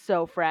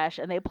so fresh.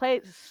 And they play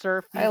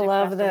surf I music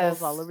love festivals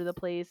this. all over the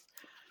place.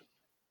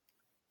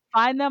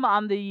 Find them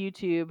on the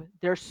YouTube.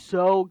 They're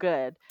so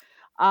good.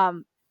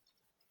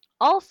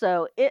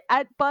 Also,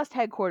 at Bust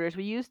headquarters,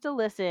 we used to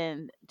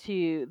listen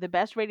to the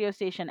best radio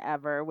station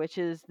ever, which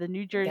is the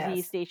New Jersey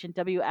Yes. station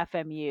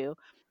WFMU.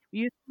 We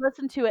used to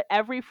listen to it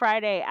every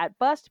Friday at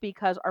Bust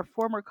because our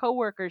former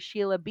coworker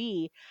Sheila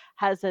B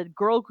has a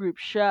girl group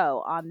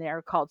show on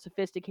there called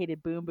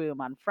Sophisticated Boom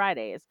Boom on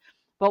Fridays.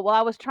 But while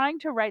I was trying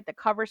to write the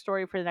cover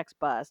story for the next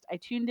Bust, I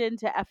tuned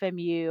into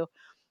FMU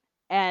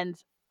and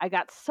I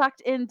got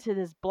sucked into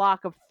this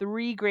block of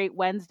 3 great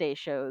Wednesday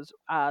shows.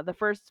 The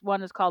first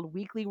one is called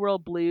Weekly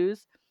World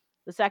Blues.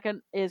 The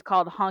second is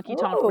called Honky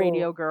Tonk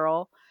Radio Ooh.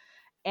 Girl.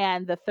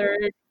 And the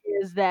third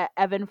is the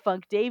Evan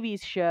Funk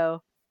Davies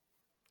show.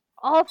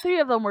 All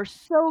 3 of them were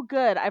so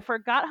good. I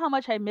forgot how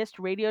much I missed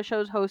radio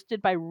shows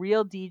hosted by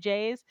real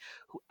DJs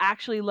who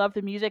actually love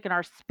the music and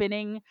are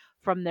spinning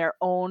from their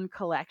own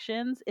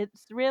collections.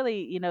 It's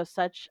really,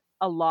 such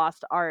a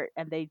lost art,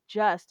 and they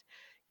just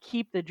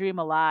keep the dream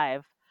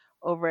alive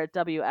over at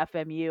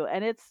WFMU.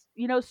 And it's,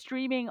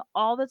 streaming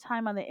all the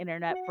time on the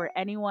internet for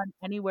anyone,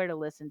 anywhere to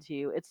listen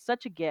to. It's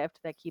such a gift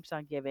that keeps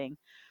on giving.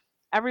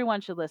 Everyone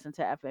should listen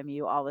to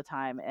FMU all the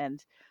time.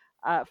 And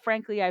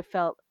frankly, I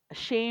felt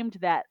ashamed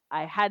that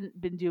I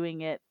hadn't been doing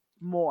it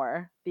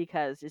more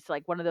because it's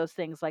like one of those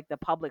things like the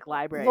public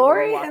library where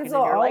Lori you walk in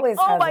Hensel and you're like, always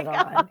oh has my it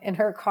God. on in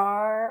her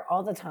car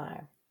all the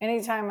time.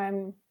 Anytime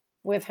I'm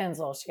with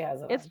Hensel, she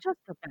has it It's on. just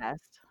the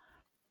best.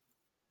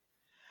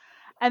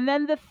 And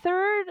then the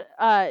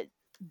third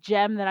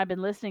gem that I've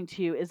been listening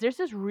to is there's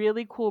this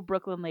really cool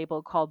Brooklyn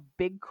label called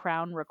Big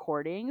Crown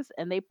Recordings,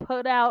 and they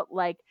put out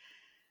like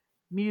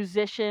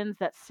musicians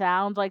that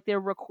sound like they're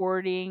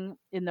recording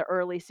in the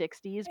early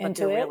 60s, but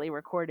Into they're it? really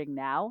recording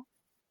now.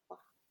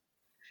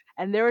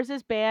 And there was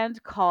this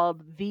band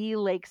called The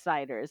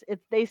Lakesiders.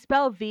 They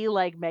spell V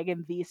like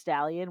Megan Thee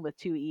Stallion with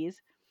 2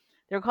 E's.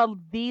 They're called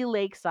The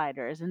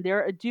Lakesiders, and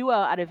they're a duo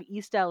out of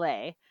East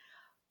LA,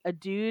 a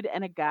dude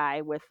and a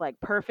guy with like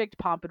perfect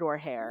pompadour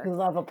hair. We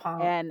love a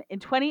pomp. And in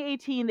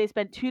 2018, they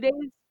spent 2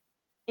 days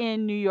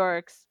in New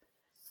York's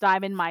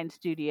Diamond Mine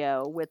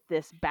studio with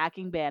this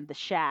backing band, the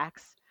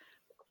Shacks.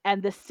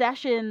 And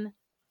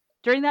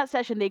during that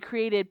session, they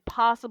created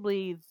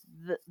possibly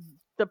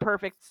the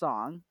perfect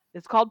song.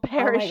 It's called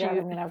Parachute. Oh my God,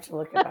 I'm going to have to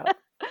look it up.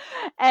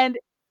 And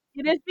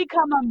it has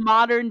become a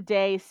modern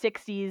day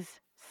 60s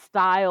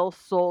style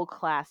soul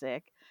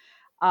classic.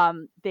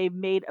 They've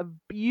made a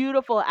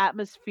beautiful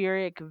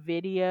atmospheric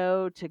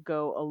video to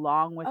go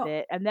along with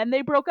it. And then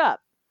they broke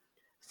up.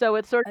 So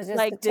it's sort of Just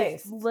like a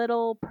this taste.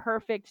 little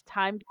perfect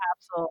time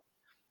capsule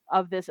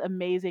of this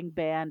amazing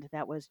band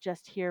that was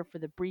just here for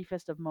the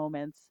briefest of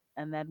moments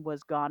and then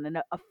was gone. An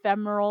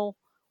ephemeral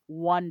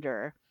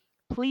wonder.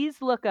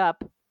 Please look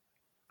up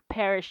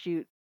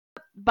Parachute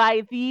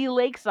by The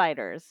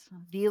Lakesiders.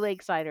 The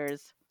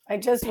Lakesiders. I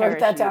just wrote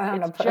that Parachute. down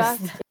on a It's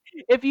just, post.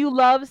 if you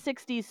love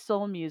 60s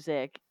soul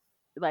music,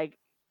 like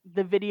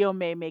the video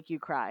may make you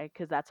cry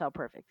because that's how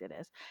perfect it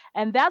is.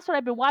 And that's what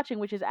I've been watching,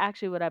 which is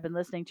actually what I've been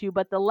listening to.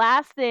 But the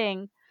last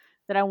thing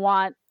that I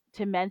want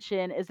to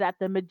mention is that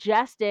the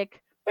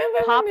Majestic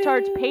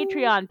Pop-Tarts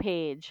Patreon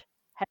page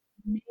has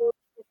made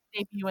its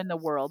debut in the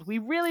world. We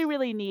really,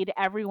 really need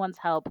everyone's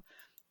help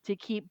to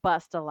keep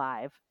Bust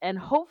alive. And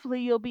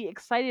hopefully you'll be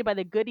excited by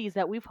the goodies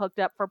that we've hooked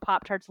up for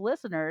Pop-Tarts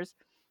listeners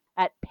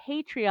at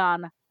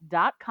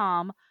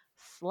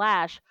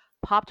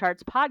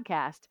patreon.com/Pop-Tarts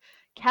podcast.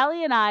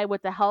 Callie and I,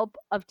 with the help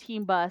of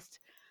Team Bust,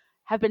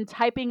 have been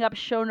typing up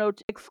show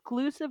notes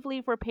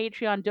exclusively for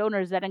Patreon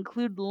donors that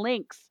include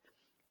links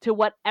to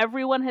what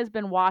everyone has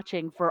been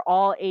watching for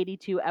all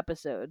 82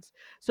 episodes.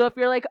 So if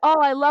you're like, oh,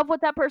 I love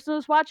what that person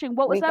was watching,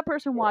 what was that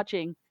person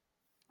watching?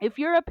 If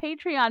you're a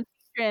Patreon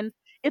patron,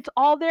 it's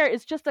all there.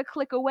 It's just a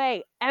click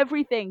away.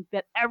 Everything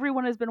that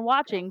everyone has been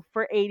watching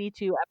for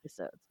 82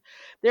 episodes.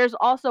 There's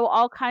also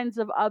all kinds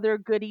of other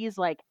goodies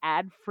like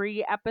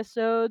ad-free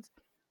episodes.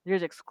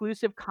 There's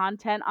exclusive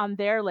content on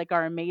there, like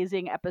our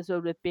amazing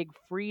episode with Big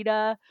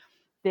Frida.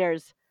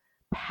 There's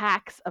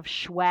packs of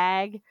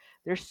swag.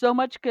 There's so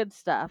much good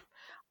stuff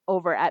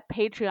over at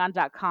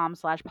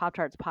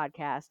patreon.com/Pop-Tarts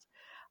podcast.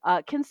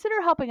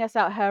 Consider helping us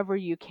out however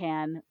you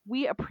can.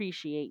 We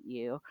appreciate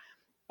you.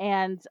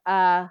 And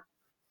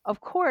of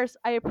course,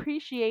 I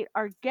appreciate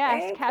our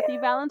guest, Kathy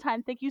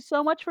Valentine. Thank you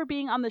so much for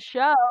being on the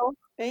show.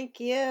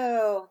 Thank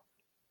you.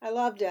 I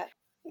loved it.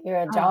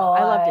 You're a joy.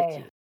 I loved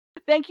it too.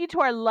 Thank you to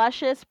our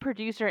luscious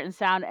producer and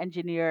sound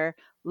engineer,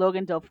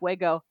 Logan Del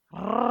Fuego.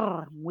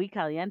 Muy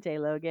caliente,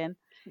 Logan.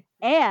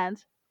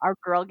 And our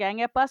girl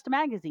gang at Bust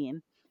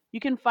Magazine. You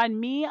can find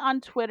me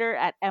on Twitter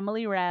at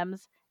Emily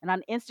Rems and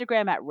on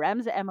Instagram at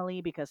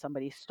RemsEmily because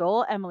somebody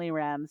stole Emily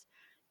Rems.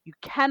 You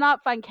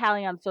cannot find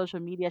Callie on social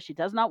media. She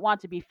does not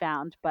want to be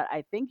found, but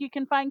I think you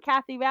can find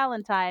Kathy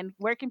Valentine.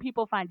 Where can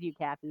people find you,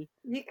 Kathy?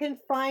 You can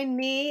find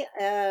me,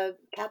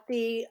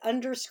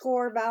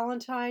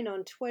 Kathy_Valentine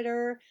on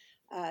Twitter,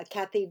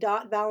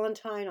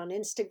 Kathy.Valentine on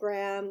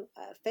Instagram,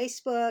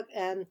 Facebook,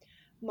 and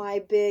my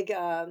big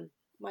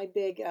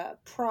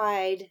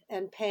pride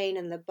and pain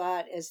in the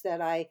butt is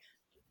that I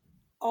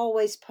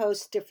always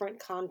post different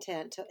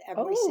content to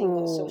every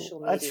single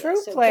social media. A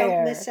true so player.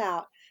 Don't miss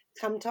out.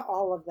 Come to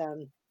all of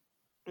them.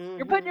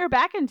 You're putting your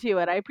back into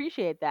it. I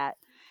appreciate that.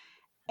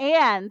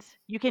 And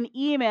you can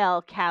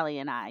email Callie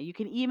and I. You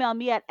can email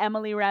me at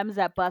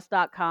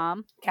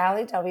emilyrems@bust.com.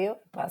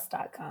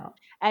 CallieW@bust.com.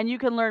 And you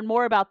can learn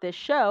more about this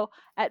show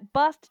at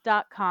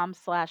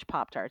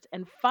bust.com/Pop-Tarts.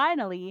 And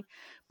finally,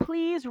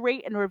 please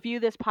rate and review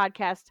this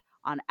podcast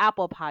on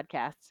Apple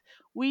Podcasts.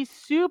 We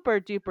super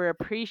duper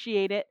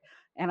appreciate it.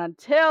 And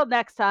until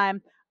next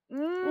time,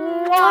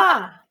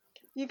 mwah!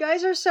 You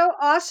guys are so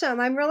awesome.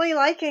 I'm really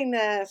liking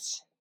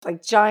this.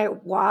 Like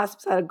giant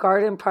wasps at a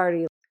garden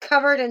party.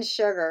 Covered in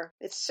sugar.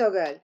 It's so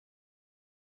good.